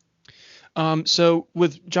decisions? So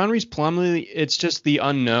with John Reese Plumlee, it's just the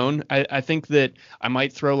unknown. I think that I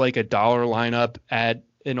might throw like a dollar lineup at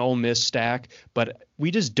an Ole Miss stack, but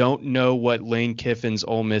we just don't know what Lane Kiffin's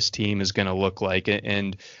Ole Miss team is going to look like.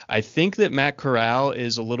 And I think that Matt Corral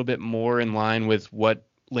is a little bit more in line with what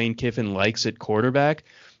Lane Kiffin likes at quarterback.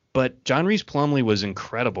 But John Reese Plumlee was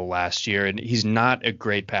incredible last year, and he's not a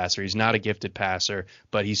great passer. He's not a gifted passer,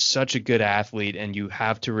 but he's such a good athlete, and you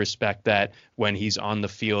have to respect that when he's on the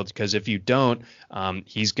field, because if you don't,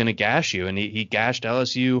 he's going to gash you. And he gashed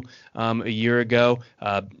LSU a year ago.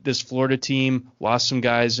 This Florida team lost some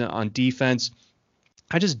guys on defense.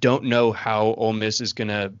 I just don't know how Ole Miss is going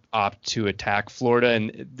to opt to attack Florida,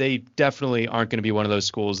 and they definitely aren't going to be one of those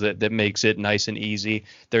schools that makes it nice and easy.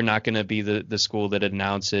 They're not going to be the school that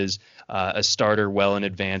announces a starter well in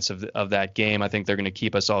advance of that game. I think they're going to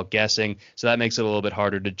keep us all guessing, so that makes it a little bit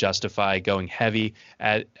harder to justify going heavy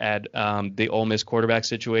at the Ole Miss quarterback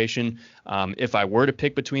situation. If I were to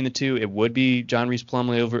pick between the two, it would be John Reese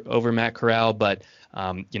Plumlee over Matt Corral, but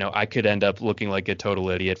I could end up looking like a total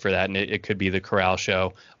idiot for that, and it could be the Corral show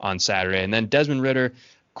on Saturday. And then Desmond Ridder,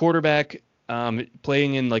 quarterback,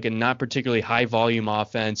 playing in like a not particularly high volume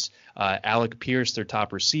offense. Alec Pierce, their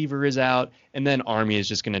top receiver, is out, and then Army is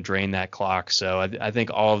just going to drain that clock. So I think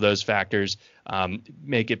all of those factors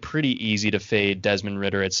make it pretty easy to fade Desmond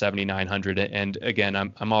Ridder at 7,900. And again,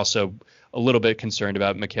 I'm also a little bit concerned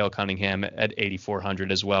about Mikael Cunningham at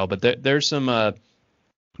 8,400 as well. But there's some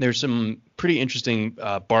pretty interesting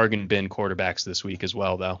bargain bin quarterbacks this week as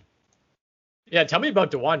well, though. Yeah, tell me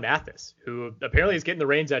about D'Wan Mathis, who apparently is getting the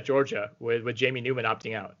reins at Georgia with Jamie Newman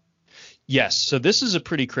opting out. Yes, so this is a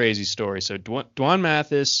pretty crazy story. So D'Wan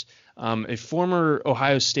Mathis, a former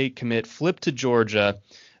Ohio State commit, flipped to Georgia,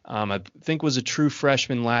 I think was a true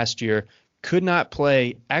freshman last year, could not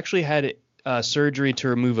play, actually had surgery to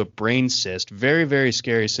remove a brain cyst. Very, very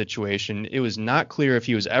scary situation. It was not clear if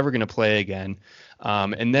he was ever going to play again.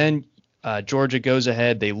 And then Georgia goes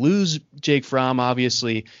ahead. They lose Jake Fromm,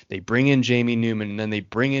 obviously. They bring in Jamie Newman, and then they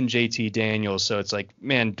bring in JT Daniels. So it's like,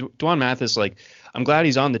 man, D'Wan Mathis, like, I'm glad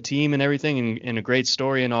he's on the team and everything, and a great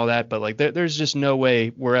story and all that. But like, there's just no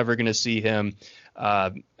way we're ever going to see him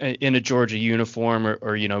in a Georgia uniform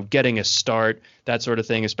or getting a start, that sort of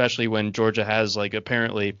thing, especially when Georgia has like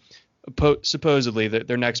apparently supposedly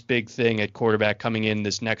their next big thing at quarterback coming in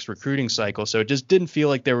this next recruiting cycle. So it just didn't feel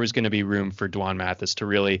like there was going to be room for D'Wan Mathis to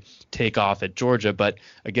really take off at Georgia. But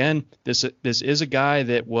again, this is a guy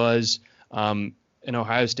that was an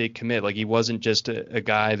Ohio State commit. Like, he wasn't just a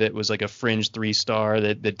guy that was like a fringe 3-star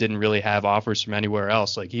that didn't really have offers from anywhere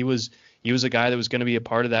else. Like, he was a guy that was going to be a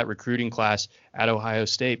part of that recruiting class at Ohio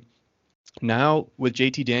State. Now, with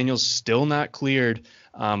JT Daniels still not cleared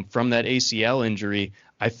from that ACL injury,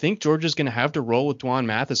 I think Georgia's going to have to roll with D'Wan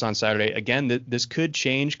Mathis on Saturday. Again, this could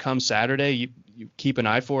change come Saturday. You keep an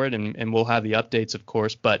eye for it, and we'll have the updates, of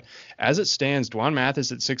course. But as it stands, D'Wan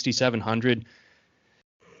Mathis at 6,700.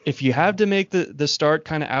 If you have to make the start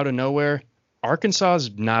kind of out of nowhere, Arkansas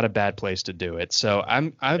is not a bad place to do it. So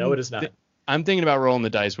no, it is not. I'm thinking about rolling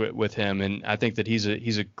the dice with him, and I think that he's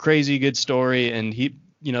a crazy good story, and he.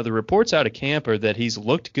 The reports out of camp are that he's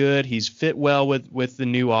looked good. He's fit well with the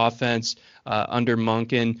new offense under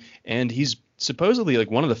Monken, and he's supposedly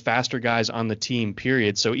like one of the faster guys on the team,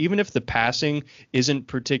 period. So even if the passing isn't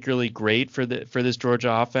particularly great for this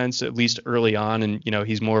Georgia offense, at least early on, and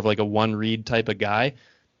he's more of like a one read type of guy,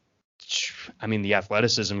 I mean, the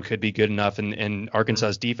athleticism could be good enough, and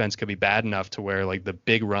Arkansas's defense could be bad enough to where like the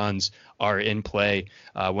big runs are in play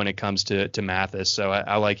when it comes to Mathis. So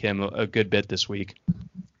I like him a good bit this week.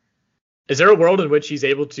 Is there a world in which he's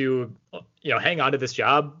able to, hang on to this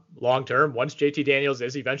job long term once JT Daniels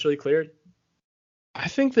is eventually cleared? I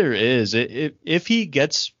think there is. If he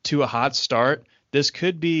gets to a hot start, this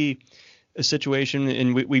could be a situation,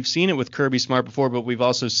 and we've seen it with Kirby Smart before, but we've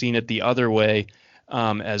also seen it the other way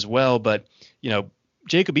as well. But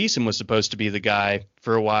Jacob Eason was supposed to be the guy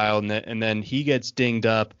for a while, and then he gets dinged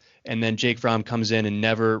up, and then Jake Fromm comes in and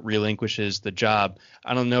never relinquishes the job.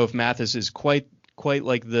 I don't know if Mathis is quite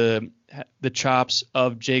like the the chops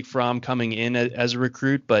of Jake Fromm coming in as a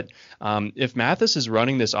recruit, but if Mathis is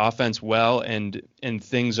running this offense well and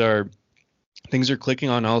things are clicking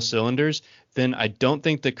on all cylinders, then I don't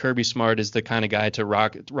think that Kirby Smart is the kind of guy to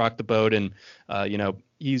rock the boat. And,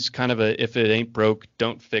 he's kind of a, if it ain't broke,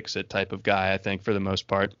 don't fix it type of guy, I think, for the most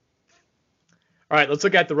part. All right, let's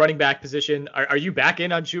look at the running back position. Are you back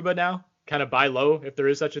in on Chuba now? Kind of buy low, if there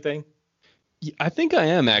is such a thing? I think I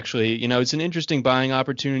am, actually. It's an interesting buying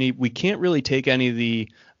opportunity. We can't really take any of the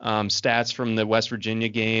stats from the West Virginia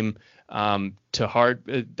game to heart.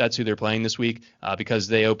 That's who they're playing this week because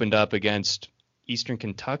they opened up against Eastern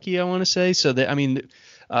Kentucky, I want to say. So,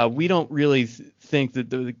 we don't really think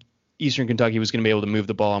that the Eastern Kentucky was going to be able to move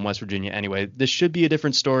the ball on West Virginia anyway. This should be a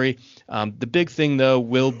different story. The big thing, though,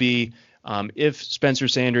 will be if Spencer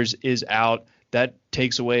Sanders is out, that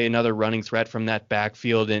takes away another running threat from that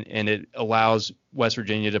backfield, and it allows West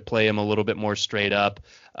Virginia to play him a little bit more straight up.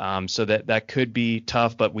 So that could be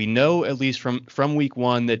tough, but we know at least from week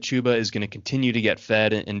one that Chuba is going to continue to get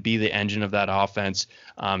fed and be the engine of that offense.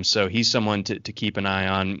 So he's someone to keep an eye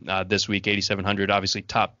on this week. 8,700, obviously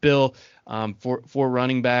top bill for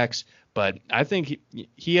running backs. But I think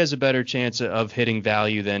he has a better chance of hitting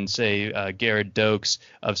value than, say, Garrett Dokes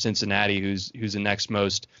of Cincinnati, who's the next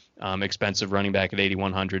most expensive running back at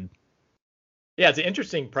 8,100. Yeah, it's an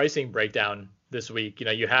interesting pricing breakdown this week.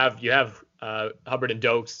 You have Hubbard and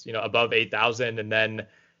Dokes, above 8,000, and then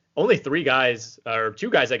only two guys,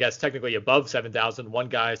 I guess, technically above 7,000. One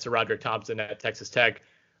guy, SaRodorick Thompson at Texas Tech,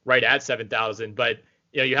 right at 7,000. But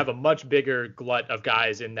you have a much bigger glut of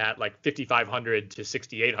guys in that like 5,500 to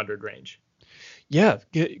 6,800 range. Yeah,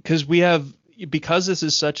 because this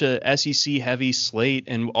is such a SEC heavy slate,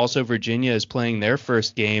 and also Virginia is playing their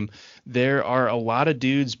first game, there are a lot of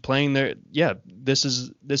dudes playing their. Yeah, this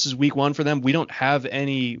is week one for them. We don't have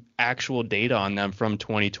any actual data on them from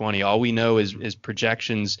 2020. All we know is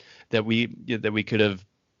projections that we could have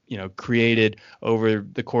created over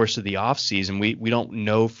the course of the offseason. We don't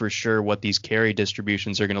know for sure what these carry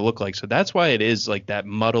distributions are going to look like. So that's why it is like that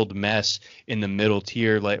muddled mess in the middle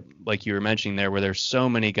tier, like you were mentioning there, where there's so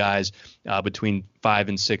many guys between 5,000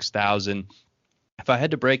 and 6,000. If I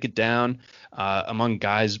had to break it down among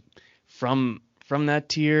guys from that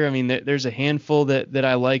tier, I mean, there's a handful that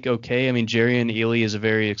I like. Okay, I mean, Jerrion Ealy is a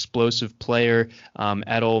very explosive player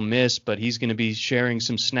at Ole Miss, but he's going to be sharing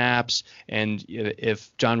some snaps. And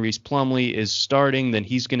if John Reese Plumlee is starting, then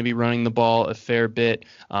he's going to be running the ball a fair bit.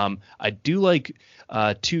 I do like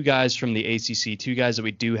two guys from the ACC, two guys that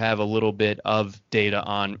we do have a little bit of data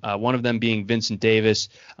on. One of them being Vincent Davis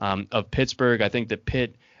of Pittsburgh. I think that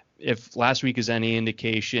Pitt, if last week is any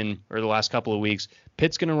indication, or the last couple of weeks,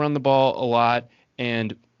 Pitt's going to run the ball a lot,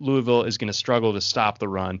 and Louisville is going to struggle to stop the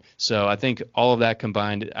run. So I think all of that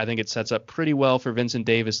combined, I think it sets up pretty well for Vincent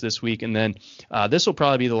Davis this week. And then this will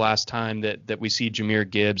probably be the last time that we see Jahmyr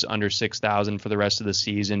Gibbs under 6,000 for the rest of the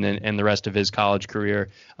season and the rest of his college career.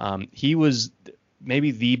 He was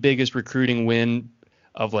maybe the biggest recruiting win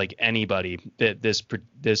of like anybody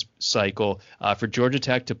this cycle for Georgia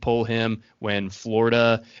Tech to pull him when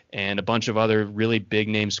Florida and a bunch of other really big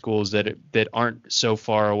name schools that aren't so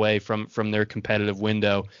far away from their competitive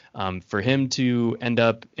window, for him to end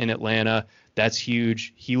up in Atlanta, that's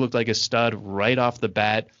huge. He looked like a stud right off the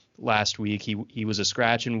bat last week. He was a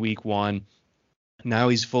scratch in week one. Now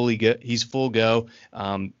he's full go.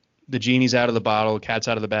 The genie's out of the bottle, cat's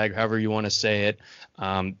out of the bag, however you want to say it.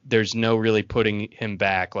 There's no really putting him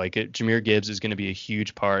back. Jahmyr Gibbs is going to be a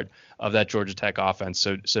huge part of that Georgia Tech offense.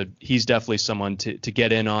 So he's definitely someone to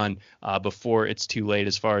get in on before it's too late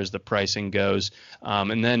as far as the pricing goes.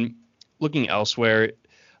 And then looking elsewhere,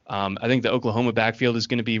 I think the Oklahoma backfield is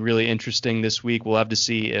going to be really interesting this week. We'll have to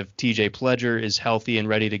see if TJ Pledger is healthy and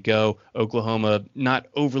ready to go. Oklahoma not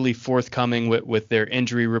overly forthcoming with their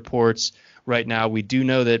injury reports right now. We do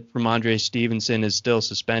know that Ramondre Stevenson is still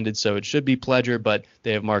suspended, so it should be Pledger, but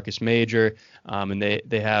they have Marcus Major, and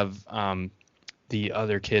they have the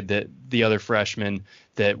other kid, the other freshman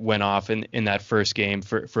that went off in that first game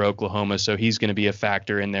for Oklahoma. So he's going to be a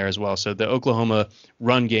factor in there as well. So the Oklahoma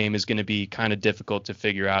run game is going to be kind of difficult to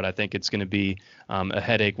figure out. I think it's going to be a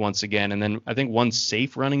headache once again. And then I think one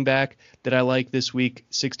safe running back that I like this week,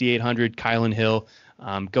 6,800, Kylan Hill,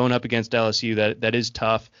 going up against LSU. That is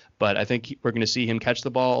tough, but I think we're going to see him catch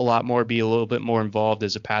the ball a lot more, be a little bit more involved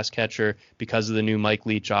as a pass catcher because of the new Mike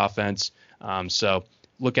Leach offense. So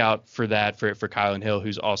look out for that for Kylan Hill,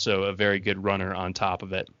 who's also a very good runner on top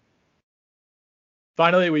of it.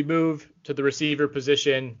 Finally, we move to the receiver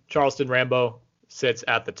position. Charleston Rambo sits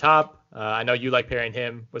at the top. I know you like pairing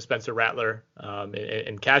him with Spencer Rattler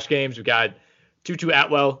in cash games. We've got Tutu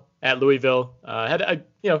Atwell at Louisville. Had a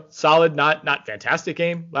solid, not fantastic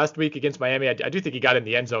game last week against Miami. I do think he got in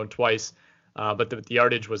the end zone twice, but the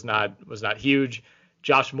yardage was not huge.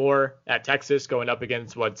 Josh Moore at Texas going up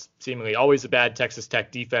against what's seemingly always a bad Texas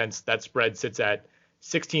Tech defense. That spread sits at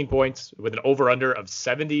 16 points with an over-under of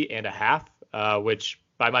 70.5, which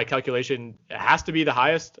by my calculation has to be the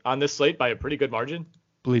highest on this slate by a pretty good margin.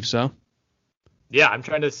 Believe so. Yeah, I'm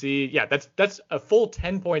trying to see. Yeah, that's a full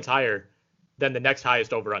 10 points higher than the next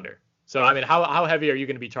highest over-under. So, I mean, how heavy are you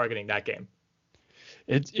going to be targeting that game?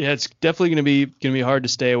 It's definitely going to be hard to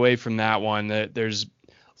stay away from that one. There's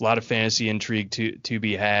a lot of fantasy intrigue to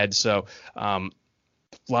be had. So, a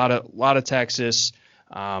lot of Texas.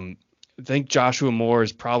 I think Joshua Moore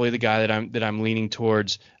is probably the guy that I'm leaning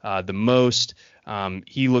towards the most.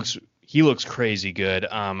 He looks crazy good.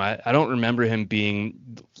 I don't remember him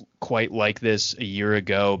being quite like this a year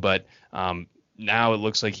ago, but now it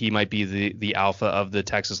looks like he might be the alpha of the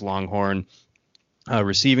Texas Longhorn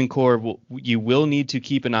receiving corps. You will need to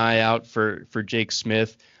keep an eye out for Jake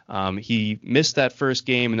Smith. He missed that first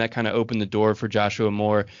game, and that kind of opened the door for Joshua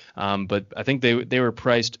Moore. But I think they were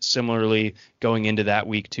priced similarly going into that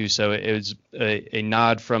week too. So it was a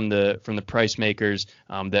nod from the price makers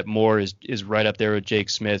that Moore is right up there with Jake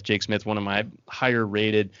Smith. Jake Smith, one of my higher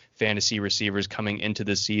rated fantasy receivers coming into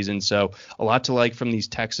the season. So a lot to like from these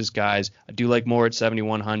Texas guys. I do like Moore at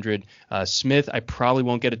 7,100. Smith, I probably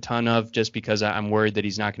won't get a ton of just because I'm worried that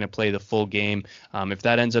he's not going to play the full game. If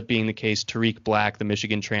that ends up being the case, Tariq Black, the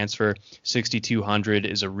Michigan transfer, 6,200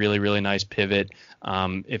 is a really, really nice pivot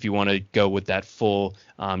if you want to go with that full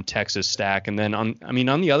Texas stack. And then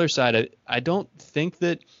on the other side, I don't think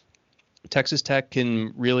that Texas Tech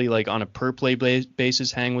can really, like, on a per play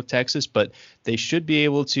basis hang with Texas, but they should be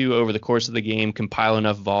able to, over the course of the game, compile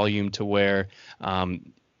enough volume to where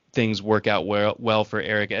things work out well for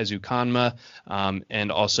Eric Ezukanma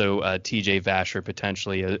and also TJ Vasher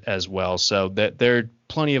potentially as well. So there are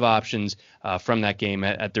plenty of options from that game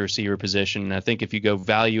at the receiver position. And I think if you go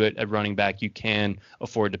value at running back, you can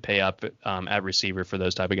afford to pay up at receiver for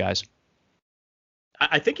those type of guys.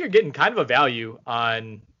 I think you're getting kind of a value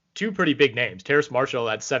on two pretty big names. Terrace Marshall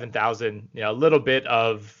at 7,000, a little bit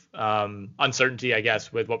of uncertainty, I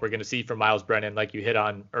guess, with what we're going to see from Miles Brennan, like you hit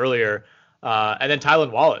on earlier. And then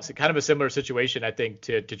Tylan Wallace, kind of a similar situation, I think,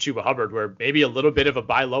 to Chuba Hubbard, where maybe a little bit of a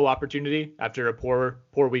buy low opportunity after a poor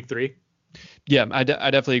week 3. Yeah, I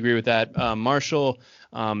definitely agree with that. Marshall,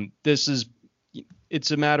 it's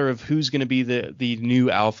a matter of who's going to be the new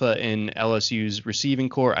alpha in LSU's receiving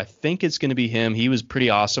corps. I think it's going to be him. He was pretty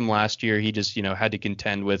awesome last year. He just, had to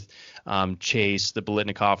contend with Chase, the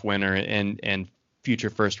Biletnikoff winner, and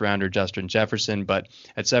future first rounder Justin Jefferson. But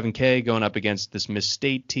at 7K going up against this Miss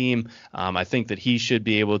State team, I think that he should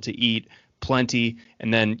be able to eat plenty.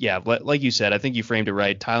 And then, like you said, I think you framed it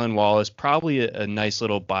right. Tylan Wallace, probably a nice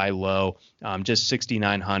little buy low, just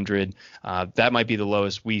 6,900. That might be the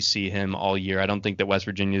lowest we see him all year. I don't think that West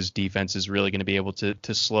Virginia's defense is really going to be able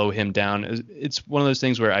to slow him down. It's one of those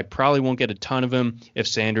things where I probably won't get a ton of him if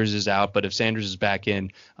Sanders is out, but if Sanders is back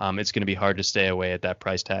in, it's going to be hard to stay away at that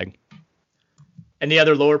price tag. Any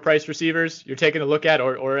other lower price receivers you're taking a look at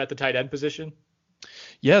or at the tight end position?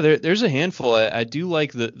 Yeah, there's a handful. I do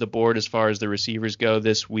like the board as far as the receivers go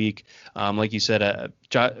this week. Like you said,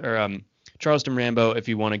 Charleston Rambo, if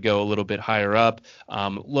you want to go a little bit higher up.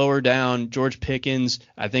 Lower down, George Pickens,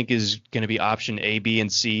 I think, is going to be option A, B,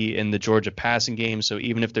 and C in the Georgia passing game. So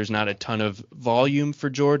even if there's not a ton of volume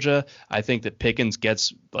for Georgia, I think that Pickens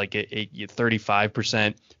gets like a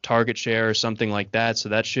 35% target share or something like that. So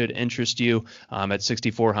that should interest you at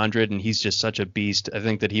 6,400. And he's just such a beast. I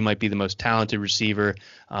think that he might be the most talented receiver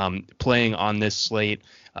playing on this slate.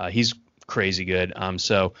 He's crazy good.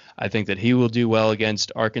 So I think that he will do well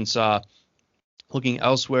against Arkansas. Looking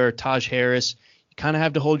elsewhere, Taj Harris, you kind of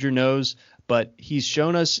have to hold your nose, but he's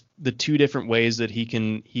shown us the two different ways that he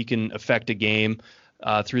can affect a game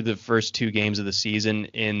through the first 2 games of the season.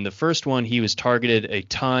 In the first one, he was targeted a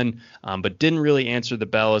ton, but didn't really answer the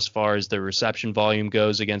bell as far as the reception volume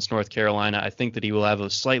goes against North Carolina. I think that he will have a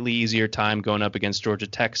slightly easier time going up against Georgia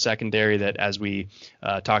Tech secondary that, as we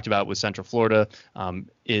talked about with Central Florida,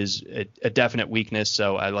 is a definite weakness.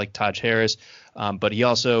 So I like Taj Harris, but he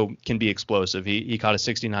also can be explosive. He caught a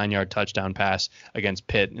 69-yard touchdown pass against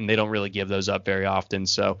Pitt, and they don't really give those up very often.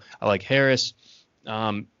 So I like Harris.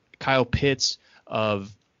 Kyle Pitts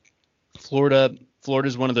of Florida. Florida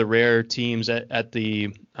is one of the rare teams at the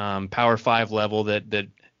Power 5 level that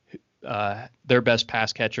their best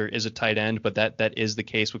pass catcher is a tight end, but that is the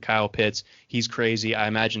case with Kyle Pitts. He's crazy. I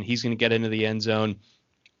imagine he's going to get into the end zone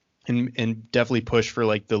and definitely push for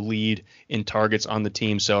like the lead in targets on the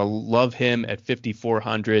team. So I love him at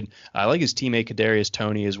 5,400. I like his teammate Kadarius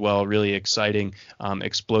Toney as well. Really exciting,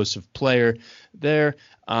 explosive player there.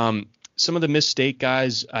 Some of the Miss State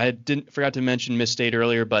guys, I forgot to mention Miss State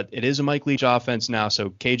earlier, but it is a Mike Leach offense now.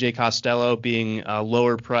 So KJ Costello being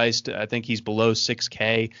lower priced, I think he's below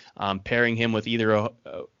 6K. Pairing him with either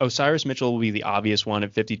Osiris Mitchell will be the obvious one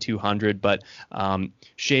at 5,200, but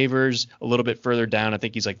Shavers a little bit further down. I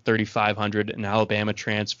think he's like 3,500, an Alabama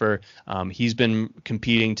transfer. He's been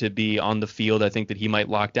competing to be on the field. I think that he might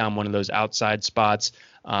lock down one of those outside spots.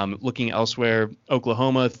 Looking elsewhere,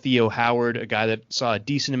 Oklahoma, Theo Howard, a guy that saw a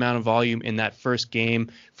decent amount of volume in that first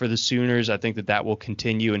game for the Sooners. I think that will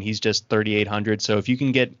continue, and he's just 3,800. So if you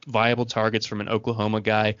can get viable targets from an Oklahoma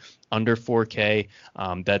guy under 4K,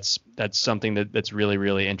 that's something that's really,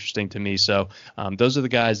 really interesting to me. So those are the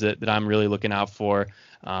guys that I'm really looking out for.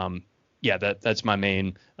 That's my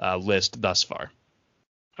main list thus far.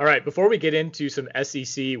 All right, before we get into some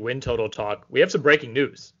SEC win total talk, we have some breaking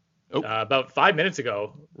news. About 5 minutes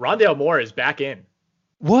ago, Rondale Moore is back in.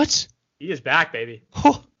 What? He is back, baby.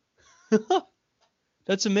 Oh.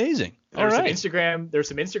 That's amazing. There's some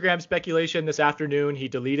Instagram speculation this afternoon. He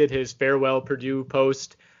deleted his farewell Purdue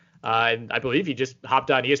post, and I believe he just hopped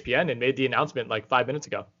on ESPN and made the announcement like 5 minutes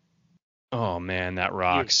ago. Oh man, that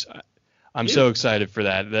rocks. I'm so excited for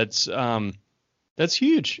that. That's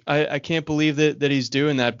huge. I can't believe that he's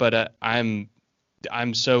doing that, but I'm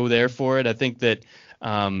so there for it. I think that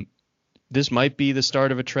this might be the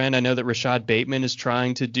start of a trend. I know that Rashad Bateman is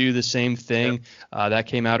trying to do the same thing. That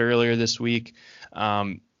came out earlier this week.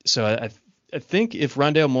 So I think if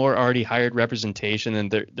Rondale Moore already hired representation, then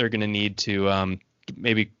they're going to need to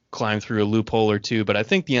maybe climb through a loophole or two. But I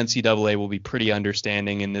think the NCAA will be pretty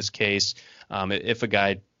understanding in this case. If a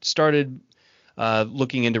guy started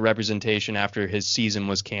looking into representation after his season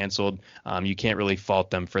was canceled, you can't really fault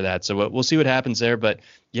them for that. So we'll see what happens there. But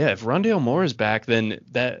yeah, if Rondale Moore is back, then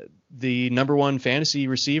the number one fantasy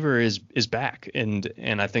receiver is back, and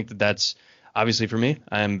I think that's obviously for me.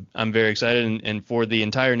 I'm very excited, and for the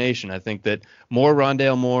entire nation. I think that more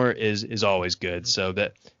Rondale Moore is always good. So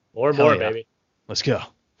that more, baby. Let's go.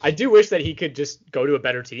 I do wish that he could just go to a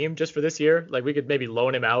better team just for this year. Like we could maybe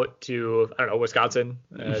loan him out to, I don't know, Wisconsin,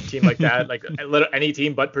 a team like that, like any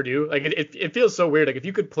team but Purdue. Like it feels so weird. Like if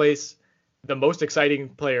you could place the most exciting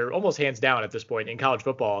player, almost hands down at this point in college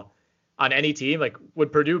football, on any team, like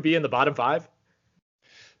would Purdue be in the bottom 5?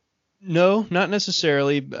 No, not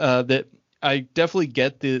necessarily. That I definitely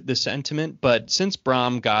get the sentiment, but since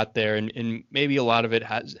Brom got there, and maybe a lot of it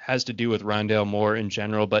has to do with Rondale Moore in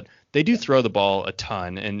general, but they do throw the ball a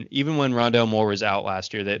ton. And even when Rondale Moore was out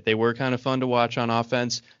last year, they were kind of fun to watch on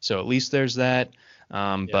offense. So at least there's that.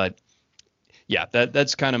 But yeah,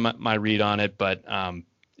 that's kind of my read on it. But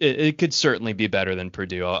it could certainly be better than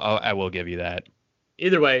Purdue. I will give you that.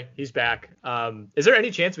 Either way, he's back. Is there any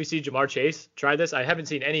chance we see Ja'Marr Chase try this? I haven't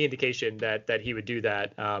seen any indication that he would do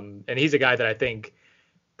that. And he's a guy that I think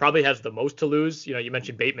probably has the most to lose. You know, you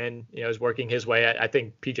mentioned Bateman, is working his way. I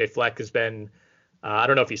think PJ Fleck has been, I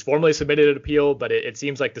don't know if he's formally submitted an appeal, but it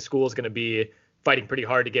seems like the school is going to be fighting pretty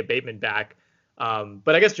hard to get Bateman back.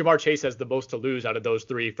 But I guess Ja'Marr Chase has the most to lose out of those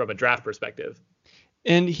three from a draft perspective.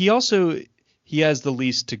 And he has the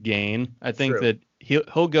least to gain. I think that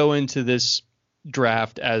he'll go into this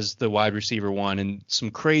draft as the wide receiver one, and some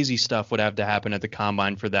crazy stuff would have to happen at the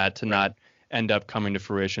combine for that to not end up coming to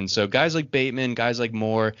fruition. So guys like Bateman, guys like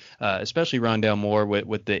Moore, especially Rondale Moore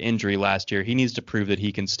with the injury last year, he needs to prove that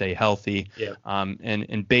he can stay healthy. Yeah.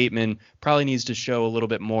 And Bateman probably needs to show a little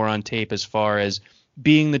bit more on tape as far as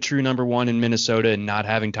being the true number one in Minnesota and not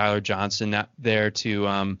having Tyler Johnson there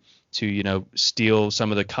to steal some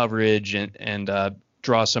of the coverage and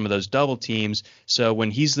draw some of those double teams. So when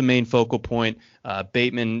he's the main focal point,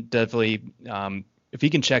 Bateman definitely, if he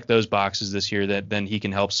can check those boxes this year, then he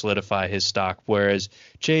can help solidify his stock. Whereas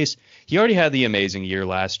Chase, he already had the amazing year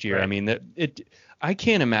last year. Right. I mean, I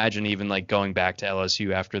can't imagine even like going back to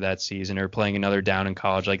LSU after that season or playing another down in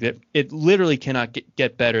college. Like it literally cannot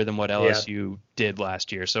get better than what LSU did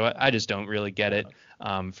last year. So I just don't really get it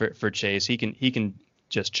for Chase. He can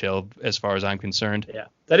just chill as far as I'm concerned. Yeah,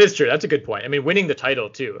 that is true. That's a good point. I mean, winning the title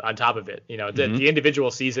too, on top of it, the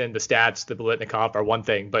individual season, the stats, the Biletnikoff are one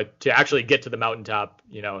thing, but to actually get to the mountaintop,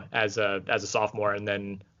 as a sophomore and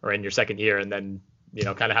then, or in your second year, and then,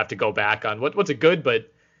 kind of have to go back on what's a good,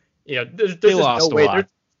 but there's just no way.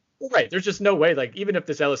 There's just no way. Like even if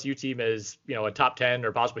this LSU team is, a top 10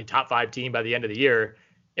 or possibly top 5 team by the end of the year,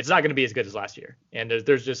 it's not going to be as good as last year. And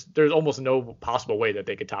there's almost no possible way that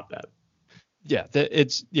they could top that. Yeah,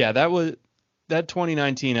 that that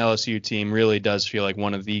 2019 LSU team really does feel like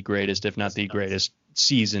one of the greatest, if not the greatest,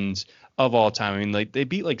 seasons of all time. I mean, like they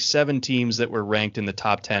beat like 7 teams that were ranked in the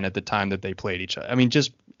top 10 at the time that they played each other. I mean,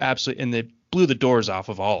 just absolutely, and they blew the doors off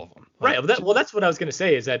of all of them. Right. Well, that's what I was going to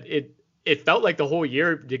say, is that it felt like the whole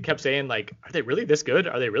year you kept saying, like, are they really this good?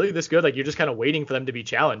 Are they really this good? Like, you're just kind of waiting for them to be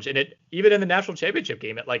challenged. And it, even in the national championship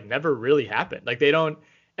game, it like never really happened. Like, they don't,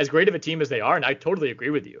 as great of a team as they are, and I totally agree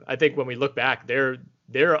with you. I think when we look back, they're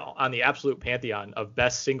on the absolute pantheon of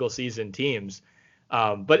best single season teams.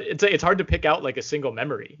 But it's hard to pick out like a single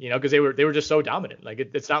memory, you know, because they were just so dominant. Like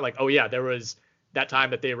it's not like, oh yeah, there was that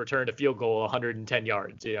time that they returned a field goal 110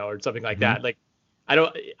 yards, you know, or something like that. Like I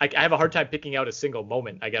have a hard time picking out a single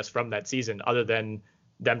moment, I guess, from that season, other than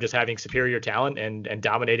them just having superior talent and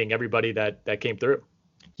dominating everybody that came through.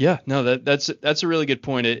 Yeah, no, that's a really good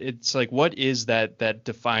point. It's like, what is that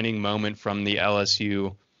defining moment from the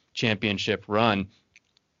LSU championship run?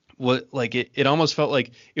 What, like it almost felt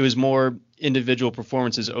like it was more individual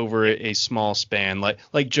performances over a small span,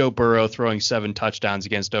 like Joe Burrow throwing 7 touchdowns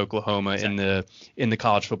against Oklahoma in the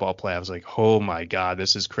college football play. I was like, oh my God,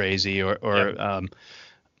 this is crazy. Or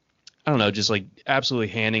I don't know, just like absolutely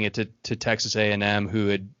handing it to Texas A&M, who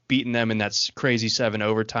had beaten them in that crazy 7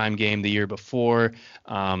 overtime game the year before.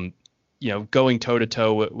 You know, going toe to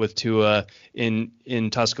toe with Tua in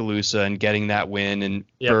Tuscaloosa and getting that win, and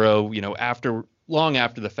Burrow, you know, long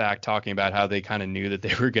after the fact, talking about how they kind of knew that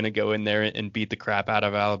they were going to go in there and beat the crap out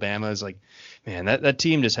of Alabama. Is like, man, that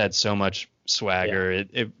team just had so much swagger. Yeah.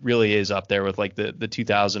 It really is up there with like the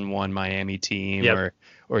 2001 Miami team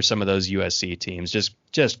or some of those USC teams.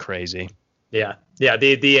 Just crazy. Yeah. Yeah.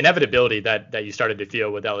 The inevitability that you started to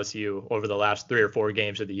feel with LSU over the last 3 or 4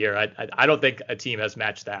 games of the year. I don't think a team has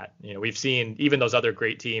matched that. You know, we've seen even those other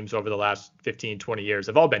great teams over the last 15, 20 years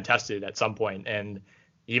have all been tested at some point. And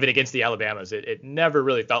even against the Alabamas, it never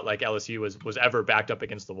really felt like LSU was ever backed up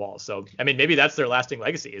against the wall. So, I mean, maybe that's their lasting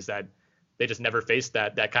legacy, is that they just never faced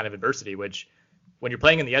that kind of adversity, which when you're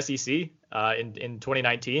playing in the SEC in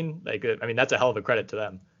 2019, like, I mean, that's a hell of a credit to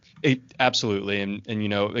them. Absolutely. And you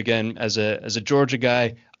know, again, as a Georgia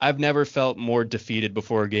guy, I've never felt more defeated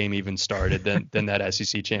before a game even started than that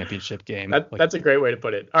SEC championship game. That's a great way to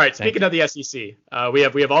put it. All right. Speaking of the SEC, we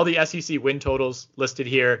have all the SEC win totals listed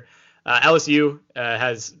here. LSU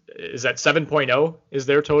is at 7.0 is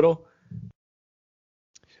their total.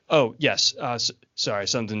 Oh, yes. Sorry,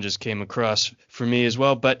 something just came across for me as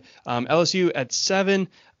well. But LSU at 7,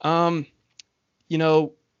 you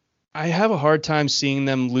know, I have a hard time seeing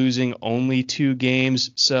them losing only 2 games.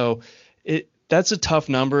 So that's a tough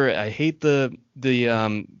number. I hate the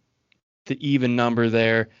even number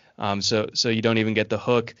there. So you don't even get the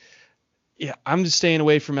hook. Yeah, I'm just staying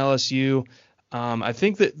away from LSU. I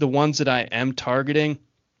think that the ones that I am targeting,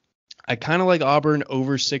 I kind of like Auburn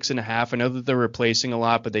over 6.5. I know that they're replacing a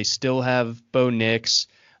lot, but they still have Bo Nix.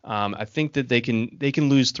 I think that they can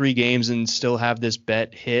lose 3 games and still have this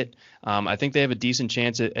bet hit. I think they have a decent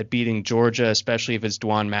chance at beating Georgia, especially if it's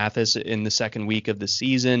Dwan Mathis in the second week of the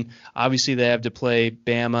season. Obviously, they have to play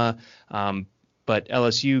Bama, but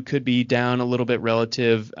LSU could be down a little bit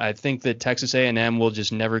relative. I think that Texas A&M will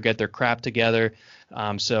just never get their crap together.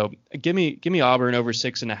 So give me Auburn over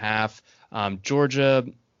 6.5. Georgia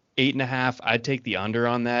 8.5. I'd take the under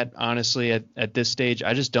on that, honestly, at this stage.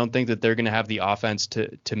 I just don't think that they're going to have the offense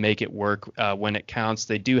to make it work when it counts.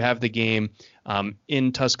 They do have the game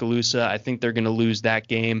in Tuscaloosa. I think they're going to lose that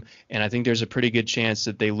game, and I think there's a pretty good chance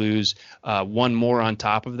that they lose one more on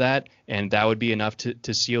top of that, and that would be enough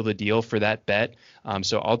to seal the deal for that bet.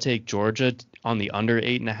 So I'll take Georgia on the under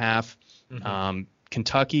 8.5. Mm-hmm.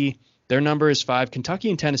 Kentucky, their number is 5. Kentucky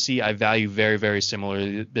and Tennessee I value very, very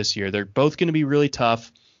similarly this year. They're both going to be really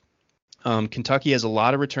tough. Kentucky has a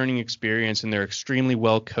lot of returning experience, and they're extremely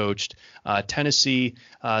well coached. Tennessee,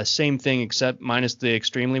 same thing, except minus the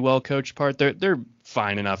extremely well coached part. They're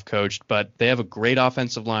fine enough coached, but they have a great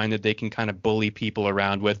offensive line that they can kind of bully people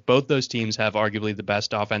around with. Both those teams have arguably the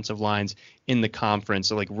best offensive lines in the conference,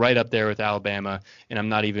 so like right up there with Alabama. And I'm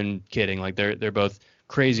not even kidding. Like they're both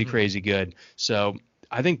crazy good. So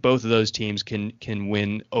I think both of those teams can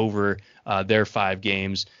win over their 5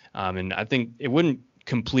 games. And I think it wouldn't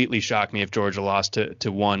completely shock me if Georgia lost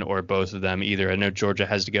to one or both of them either. I know Georgia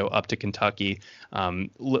has to go up to Kentucky a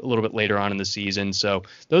little bit later on in the season. So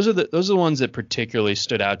those are the ones that particularly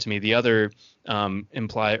stood out to me. The other win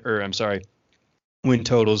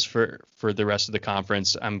totals for the rest of the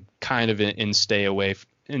conference, I'm kind of in stay away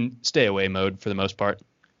mode for the most part.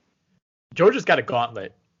 Georgia's got a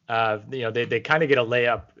gauntlet They kind of get a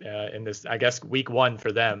layup in this, I guess, week 1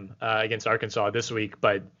 for them against Arkansas this week.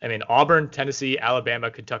 But I mean, Auburn, Tennessee,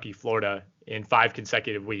 Alabama, Kentucky, Florida in 5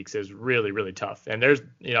 consecutive weeks is really, really tough. And there's,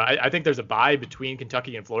 I think there's a bye between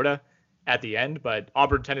Kentucky and Florida at the end, but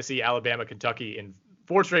Auburn, Tennessee, Alabama, Kentucky in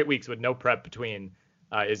 4 straight weeks with no prep between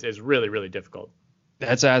is really, really difficult.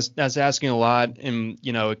 That's asking a lot. And,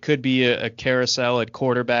 it could be a carousel at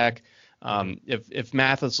quarterback. If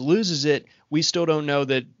Mathis loses it, we still don't know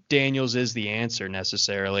that Daniels is the answer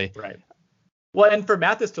necessarily. Right. Well, and for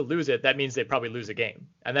Mathis to lose it, that means they probably lose a game.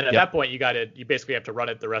 And then at that point, you basically have to run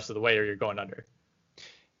it the rest of the way or you're going under.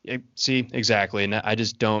 See, exactly. And I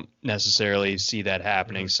just don't necessarily see that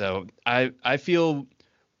happening. So I feel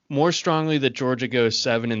more strongly that Georgia goes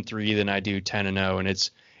 7-3 than I do 10-0. And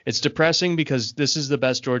it's depressing because this is the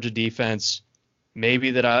best Georgia defense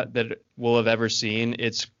maybe that we'll have ever seen.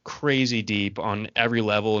 It's crazy deep on every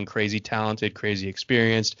level and crazy talented, crazy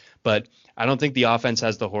experienced, but I don't think the offense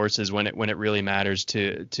has the horses when it really matters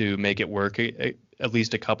to make it work at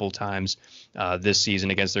least a couple times this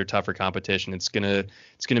season against their tougher competition. It's gonna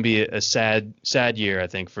be a sad year, I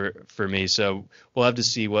think, for me. So we'll have to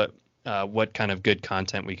see what kind of good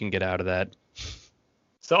content we can get out of that.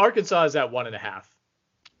 So Arkansas is at 1.5.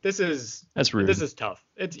 That's rude. This is tough.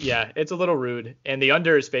 It's a little rude. And the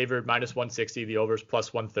under is favored -160. The over is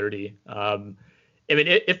 +130. I mean,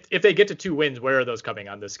 if they get to 2 wins, where are those coming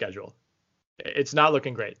on this schedule? It's not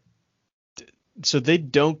looking great. So they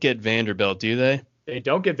don't get Vanderbilt, do they? They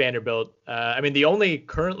don't get Vanderbilt. I mean, the only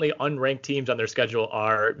currently unranked teams on their schedule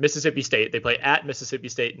are Mississippi State. They play at Mississippi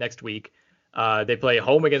State next week. They play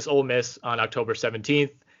home against Ole Miss on October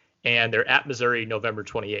 17th, and they're at Missouri November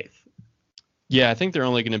 28th. Yeah, I think they're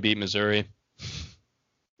only going to beat Missouri.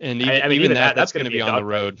 And even that's going to be on the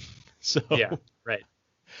road. So yeah, right.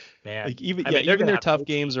 Man, even their tough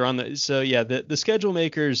games are on the. So yeah, the schedule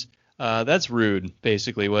makers. That's rude,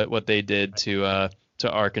 basically what they did to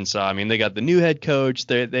Arkansas. I mean, they got the new head coach.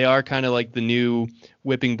 They are kind of like the new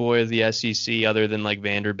whipping boy of the SEC, other than like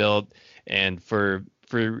Vanderbilt. And for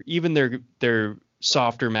even their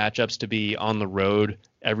softer matchups to be on the road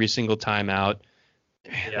every single time out.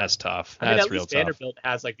 Man, that's tough. That's real tough. Vanderbilt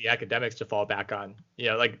has like the academics to fall back on.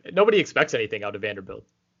 Like nobody expects anything out of Vanderbilt.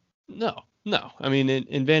 No. I mean,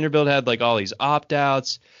 in Vanderbilt had like all these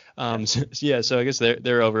opt-outs. So I guess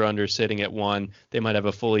they're over under sitting at 1. They might have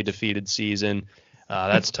a fully defeated season.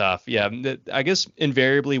 That's tough. Yeah, I guess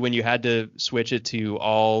invariably when you had to switch it to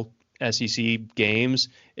all SEC games,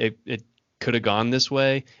 it could have gone this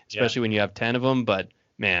way, especially when you have 10 of them. But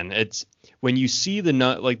man, it's when you see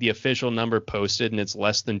the official number posted and it's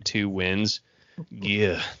less than 2 wins.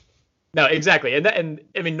 Yeah. No, exactly. And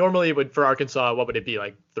I mean, normally it would, for Arkansas, what would it be,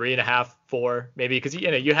 like 3.5, 4, maybe? Because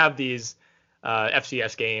you have these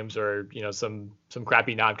FCS games or some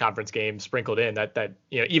crappy non-conference games sprinkled in that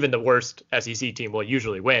even the worst SEC team will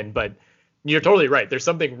usually win. But you're totally right. There's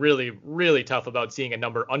something really, really tough about seeing a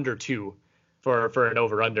number under 2 for an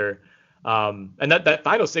over/under. And that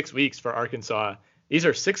final 6 weeks for Arkansas, these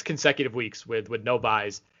are 6 consecutive weeks with no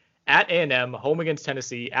byes. At A&M, home against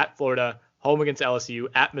Tennessee, at Florida, home against LSU,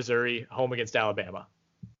 at Missouri, home against Alabama.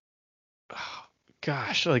 Oh,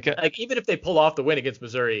 gosh, like even if they pull off the win against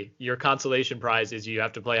Missouri, your consolation prize is you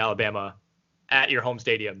have to play Alabama at your home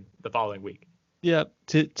stadium the following week. Yeah,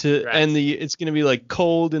 and it's going to be like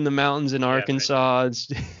cold in the mountains in Arkansas.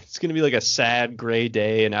 Right. It's going to be like a sad gray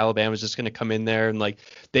day, and Alabama's just going to come in there and like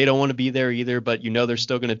they don't want to be there either, but they're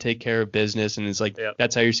still going to take care of business, and it's like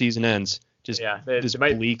that's how your season ends. Just they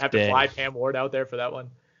might bleak have day. To fly Pam Ward out there for that one.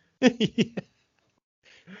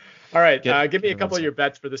 All right, give me a couple of your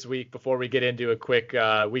bets for this week before we get into a quick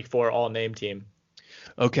week 4 all-name team.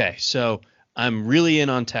 Okay, so I'm really in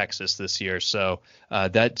on Texas this year, so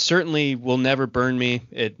that certainly will never burn me.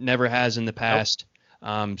 It never has in the past.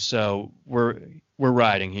 Nope. So we're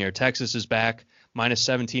riding here. Texas is back,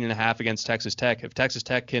 -17.5 against Texas Tech. If Texas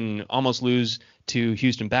Tech can almost lose to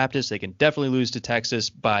Houston Baptist, they can definitely lose to Texas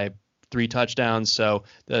by 3 touchdowns. So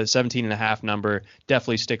the 17.5 number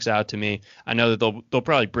definitely sticks out to me. I know that they'll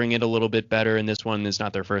probably bring it a little bit better in this one. It's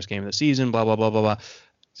not their first game of the season, blah, blah, blah, blah, blah.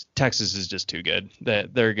 Texas is just too good.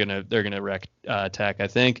 They're gonna wreck Tech, I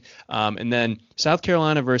think. And then South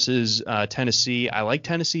Carolina versus Tennessee. I like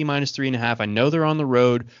Tennessee -3.5. I know they're on the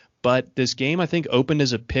road, but this game I think opened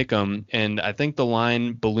as a pick'em, and I think the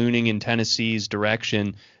line ballooning in Tennessee's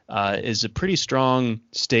direction is a pretty strong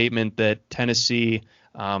statement that Tennessee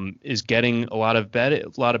is getting a lot of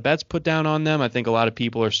bets put down on them. I think a lot of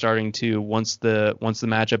people are starting to once the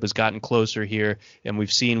matchup has gotten closer here, and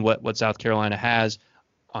we've seen what South Carolina has.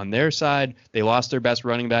 on their side. They lost their best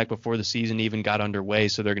running back before the season even got underway,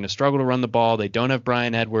 so they're going to struggle to run the ball. They don't have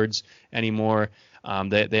Bryan Edwards anymore.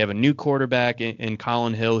 They have a new quarterback in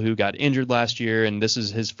Colin Hill who got injured last year, and this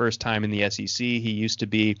is his first time in the SEC. He used to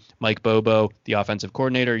be Mike Bobo, the offensive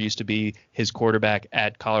coordinator, used to be his quarterback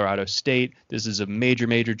at Colorado State. This is a major,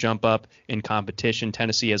 major jump up in competition.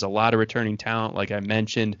 Tennessee has a lot of returning talent, like I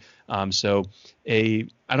mentioned. I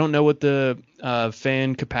don't know what the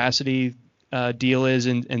fan capacity deal is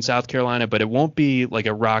in South Carolina, but it won't be like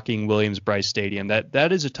a rocking Williams-Brice Stadium.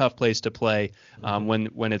 That is a tough place to play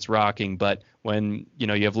when it's rocking. But when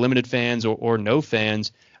you have limited fans or no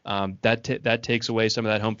fans, that takes away some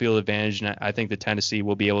of that home field advantage. And I think that Tennessee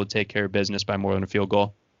will be able to take care of business by more than a field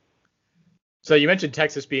goal. So you mentioned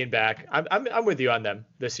Texas being back. I'm with you on them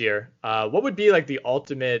this year. What would be like the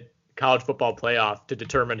ultimate college football playoff to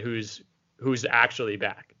determine who's actually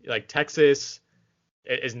back? Like Texas.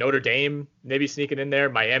 Is Notre Dame maybe sneaking in there?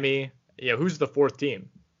 Miami? Who's the fourth team?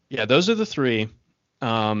 Yeah, those are the three.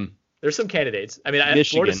 There's some candidates. I mean,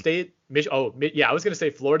 Florida State. I was going to say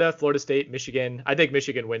Florida State, Michigan. I think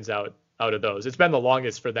Michigan wins out of those. It's been the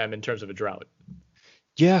longest for them in terms of a drought.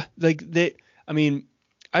 Yeah,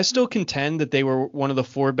 I still contend that they were one of the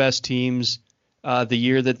 4 best teams the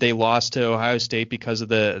year that they lost to Ohio State because of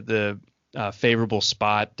the favorable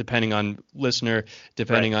spot, depending on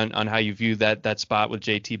how you view that spot with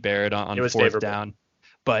JT Barrett on fourth favorable. Down.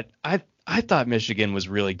 But I thought Michigan was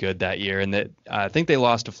really good that year, and that I think they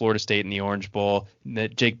lost to Florida State in the Orange Bowl. And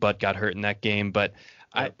that Jake Butt got hurt in that game, but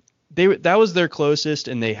that was their closest,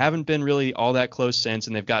 and they haven't been really all that close since.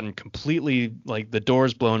 And they've gotten completely the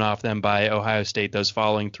doors blown off them by Ohio State those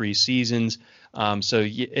following 3 seasons. So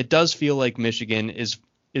it does feel like Michigan is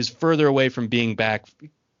further away from being back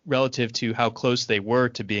relative to how close they were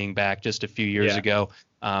to being back just a few years ago.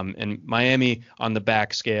 And Miami on the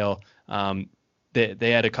back scale,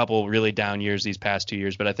 they had a couple really down years these past 2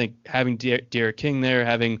 years, but I think having Derek King there,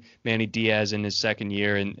 having Manny Diaz in his second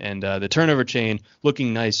year, and the turnover chain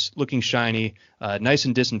looking nice, looking shiny, nice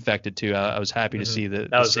and disinfected too. I was happy to see the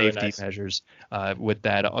safety really nice. Measures with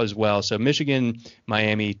that as well. So Michigan,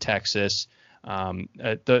 Miami, Texas, I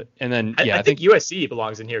think USC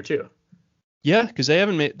belongs in here too. Yeah, because they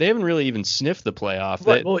haven't really even sniffed the playoff.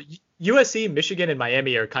 Well, USC, Michigan, and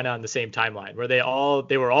Miami are kind of on the same timeline, where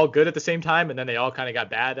they were all good at the same time, and then they all kind of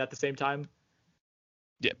got bad at the same time.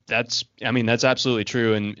 Yeah, that's absolutely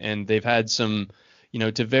true, and they've had some,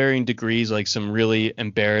 to varying degrees, like some really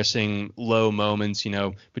embarrassing low moments,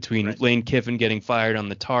 between Lane Kiffin getting fired on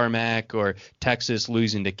the tarmac, or Texas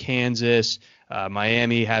losing to Kansas,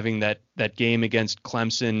 Miami having that game against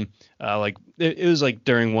Clemson, it was like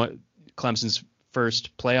during Clemson's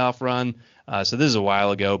first playoff run. So this is a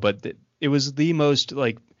while ago, but it was the most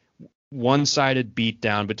one-sided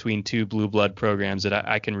beatdown between 2 blue blood programs that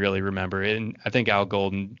I can really remember. And I think Al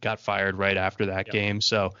Golden got fired right after that game.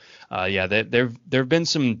 So there have been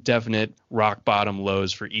some definite rock bottom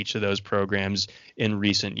lows for each of those programs in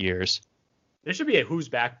recent years. There should be a Who's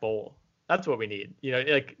Back Bowl. That's what we need.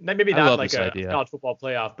 Maybe not like a college football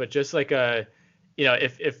playoff, but just like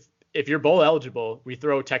if you're bowl eligible, we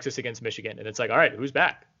throw Texas against Michigan, and it's like, all right, who's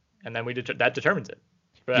back? And then that determines it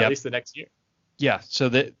for at least the next year. Yeah. So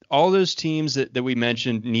that all those teams that we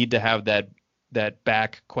mentioned need to have that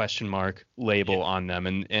back question mark label on them.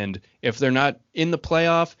 And if they're not in the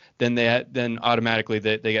playoff, then automatically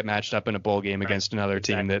they get matched up in a bowl game against another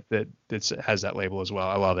team that has that label as well.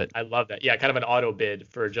 I love it. I love that. Yeah. Kind of an auto bid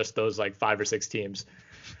for just those 5 or 6 teams.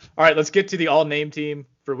 All right, let's get to the all-name team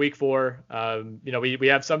for Week 4. We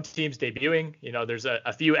have some teams debuting. There's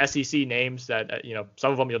a few SEC names that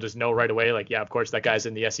some of them you'll just know right away. Of course that guy's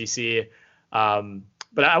in the SEC.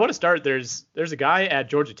 But I want to start. There's a guy at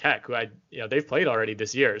Georgia Tech who they've played already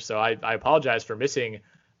this year, so I apologize for missing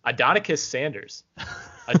Adonicus Sanders.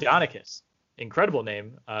 Adonicus, incredible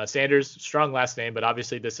name. Sanders, strong last name, but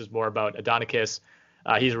obviously this is more about Adonicus.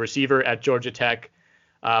 He's a receiver at Georgia Tech.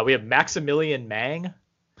 We have Maximilian Mang.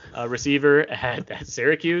 Receiver at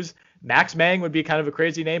Syracuse. Max Mang would be kind of a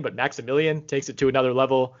crazy name, but Maximilian takes it to another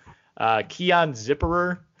level. Keon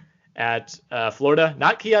Zipperer at Florida.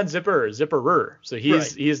 Not Keon Zipperer. So he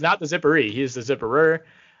is not the Zipperee. He is the Zipperer.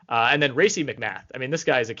 And then Racey McMath. I mean, this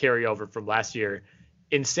guy is a carryover from last year.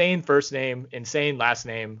 Insane first name, insane last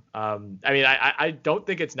name. I don't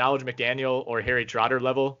think it's Knowledge McDaniel or Harry Trotter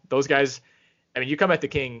level. Those guys, you come at the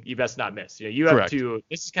king, you best not miss. You have to.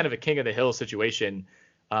 This is kind of a king of the hill situation.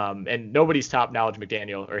 And nobody's topped Knowledge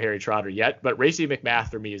McDaniel or Harry Trotter yet, but Racey McMath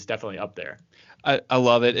for me is definitely up there. I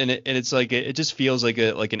love it, and it's like it just feels like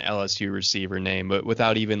an LSU receiver name, but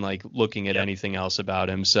without even like looking at anything else about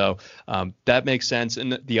him. So that makes sense.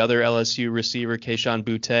 And the other LSU receiver, Kayshon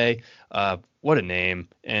Boutte, what a name!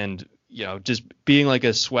 And just being like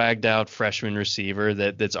a swagged out freshman receiver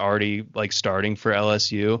that's already like starting for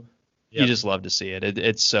LSU, you just love to see it.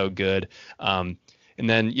 It's so good. And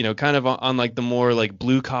then kind of on like the more like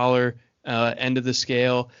blue collar end of the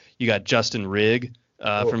scale, you got Justin Rigg.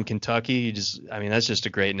 From Kentucky, that's just a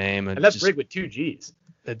great name. And that's Rigg with 2 G's.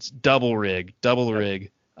 It's double Rigg.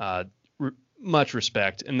 Much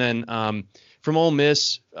respect. And then from Ole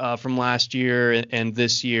Miss, from last year and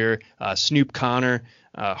this year, Snoop Connor.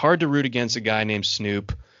 Hard to root against a guy named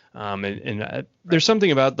Snoop. There's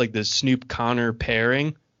something about like the Snoop Connor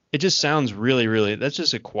pairing. It just sounds really, really. That's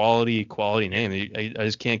just a quality name. I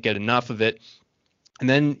just can't get enough of it. And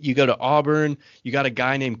then you go to Auburn, you got a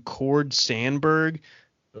guy named Cord Sandberg.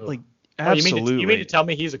 Like, absolutely. You mean to tell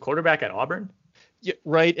me he's a quarterback at Auburn? Yeah,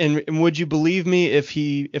 right. And would you believe me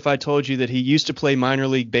if I told you that he used to play minor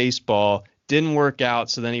league baseball, didn't work out,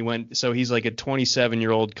 so then he's like a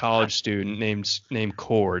 27-year-old college student named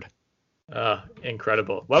Cord.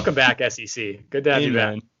 Incredible. Welcome back, SEC. Good to have you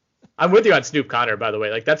back. I'm with you on Snoop Connor, by the way.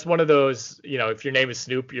 Like, that's one of those, if your name is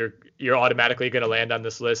Snoop, you're automatically going to land on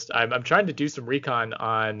this list. I'm trying to do some recon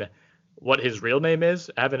on what his real name is.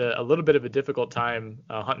 Having a little bit of a difficult time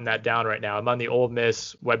hunting that down right now. I'm on the Ole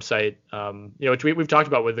Miss website, which we've talked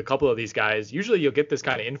about with a couple of these guys. Usually you'll get this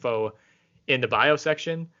kind of info in the bio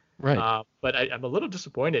section. Right. But I'm a little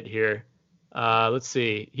disappointed here. Let's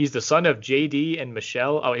see. He's the son of JD and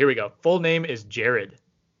Michelle. Oh, here we go. Full name is Jared.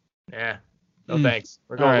 Yeah. No, thanks.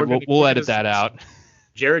 We'll edit that out.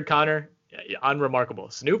 Jared Connor, unremarkable.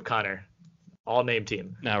 Snoop Connor, all name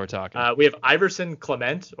team. Now we're talking. We have Iverson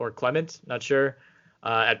Clement, not sure,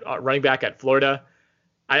 at running back at Florida.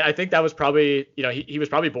 I think that was probably, he was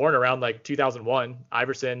probably born around like 2001.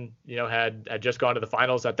 Iverson, had just gone to the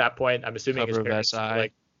finals at that point. I'm assuming his parents were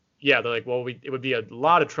like, they're like, well, it would be a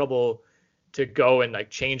lot of trouble to go and like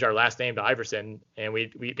change our last name to Iverson. And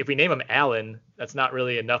we if we name him Allen, that's not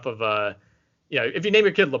really enough of a, if you name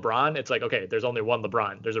your kid LeBron, it's like, okay, there's only one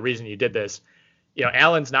LeBron. There's a reason you did this.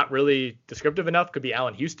 Allen's not really descriptive enough. Could be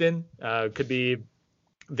Allen Houston. Could be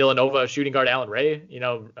Villanova shooting guard Allen Ray.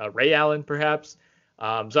 Ray Allen perhaps.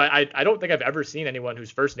 So I don't think I've ever seen anyone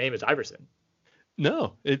whose first name is Iverson.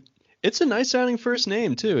 No, it's a nice sounding first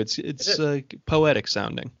name too. It's poetic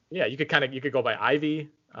sounding. Yeah, you could go by Ivy.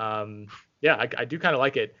 I do kind of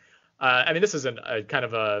like it. This isn't a kind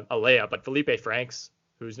of a layup, but Felipe Franks,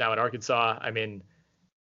 who's now at Arkansas.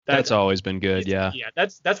 That's always been good. Yeah. Yeah.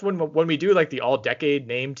 That's when we do like the all decade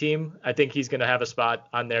name team, I think he's going to have a spot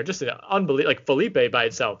on there. Just an unbelievable, like Felipe by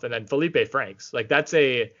itself. And then Felipe Franks, like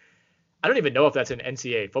I don't even know if that's an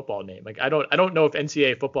NCAA football name. Like I don't know if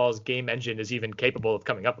NCAA football's game engine is even capable of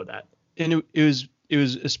coming up with that. And it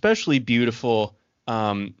was especially beautiful.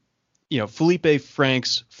 Felipe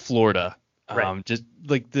Franks, Florida. Right. Just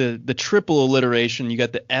like the triple alliteration, you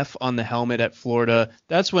got the F on the helmet at Florida.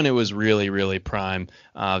 That's when it was really, really prime.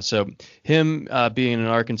 So him being in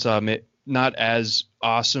Arkansas, not as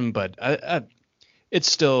awesome, but it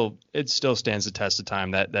still stands the test of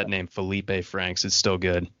time. That name Felipe Franks is still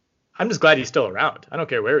good. I'm just glad he's still around. I don't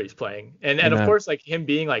care where he's playing. And of course, like him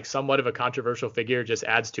being like somewhat of a controversial figure just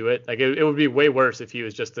adds to it. Like it would be way worse if he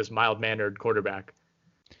was just this mild-mannered quarterback.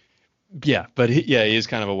 Yeah, but he is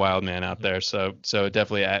kind of a wild man out there. So it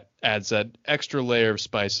definitely adds that extra layer of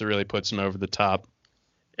spice that really puts him over the top.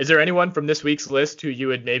 Is there anyone from this week's list who you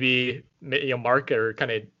would maybe mark or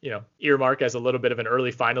kind of earmark as a little bit of an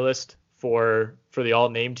early finalist for the all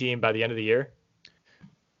name team by the end of the year?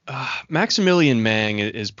 Maximilian Mang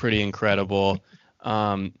is pretty incredible.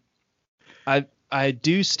 I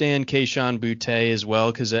do stand Kayshon Boutte as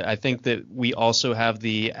well, because I think that we also have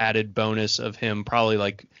the added bonus of him probably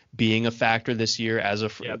like being a factor this year as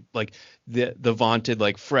like the vaunted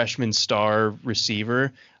like freshman star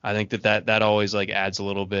receiver. I think that always like adds a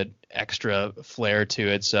little bit extra flair to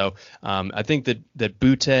it. So I think that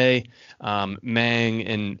Boutte, Mang,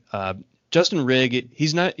 and Justin Rigg,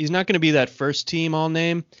 he's not going to be that first team all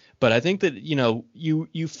name, but I think that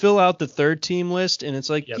you fill out the third team list and it's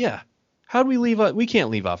like how do we leave off? We can't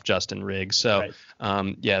leave off Justin Rigg. So,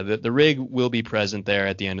 right. The Rigg will be present there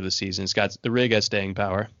at the end of the season. The Rigg has staying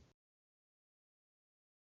power.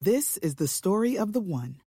 This is the story of the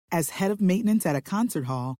one. As head of maintenance at a concert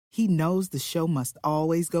hall, he knows the show must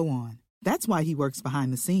always go on. That's why he works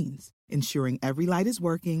behind the scenes, ensuring every light is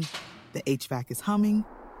working, the HVAC is humming,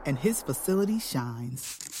 and his facility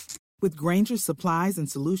shines. With Grainger's supplies and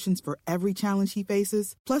solutions for every challenge he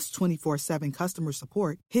faces, plus 24/7 customer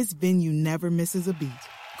support, his venue never misses a beat.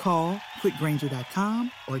 Call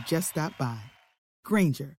quickgrainger.com or just stop by.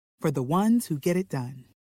 Grainger, for the ones who get it done.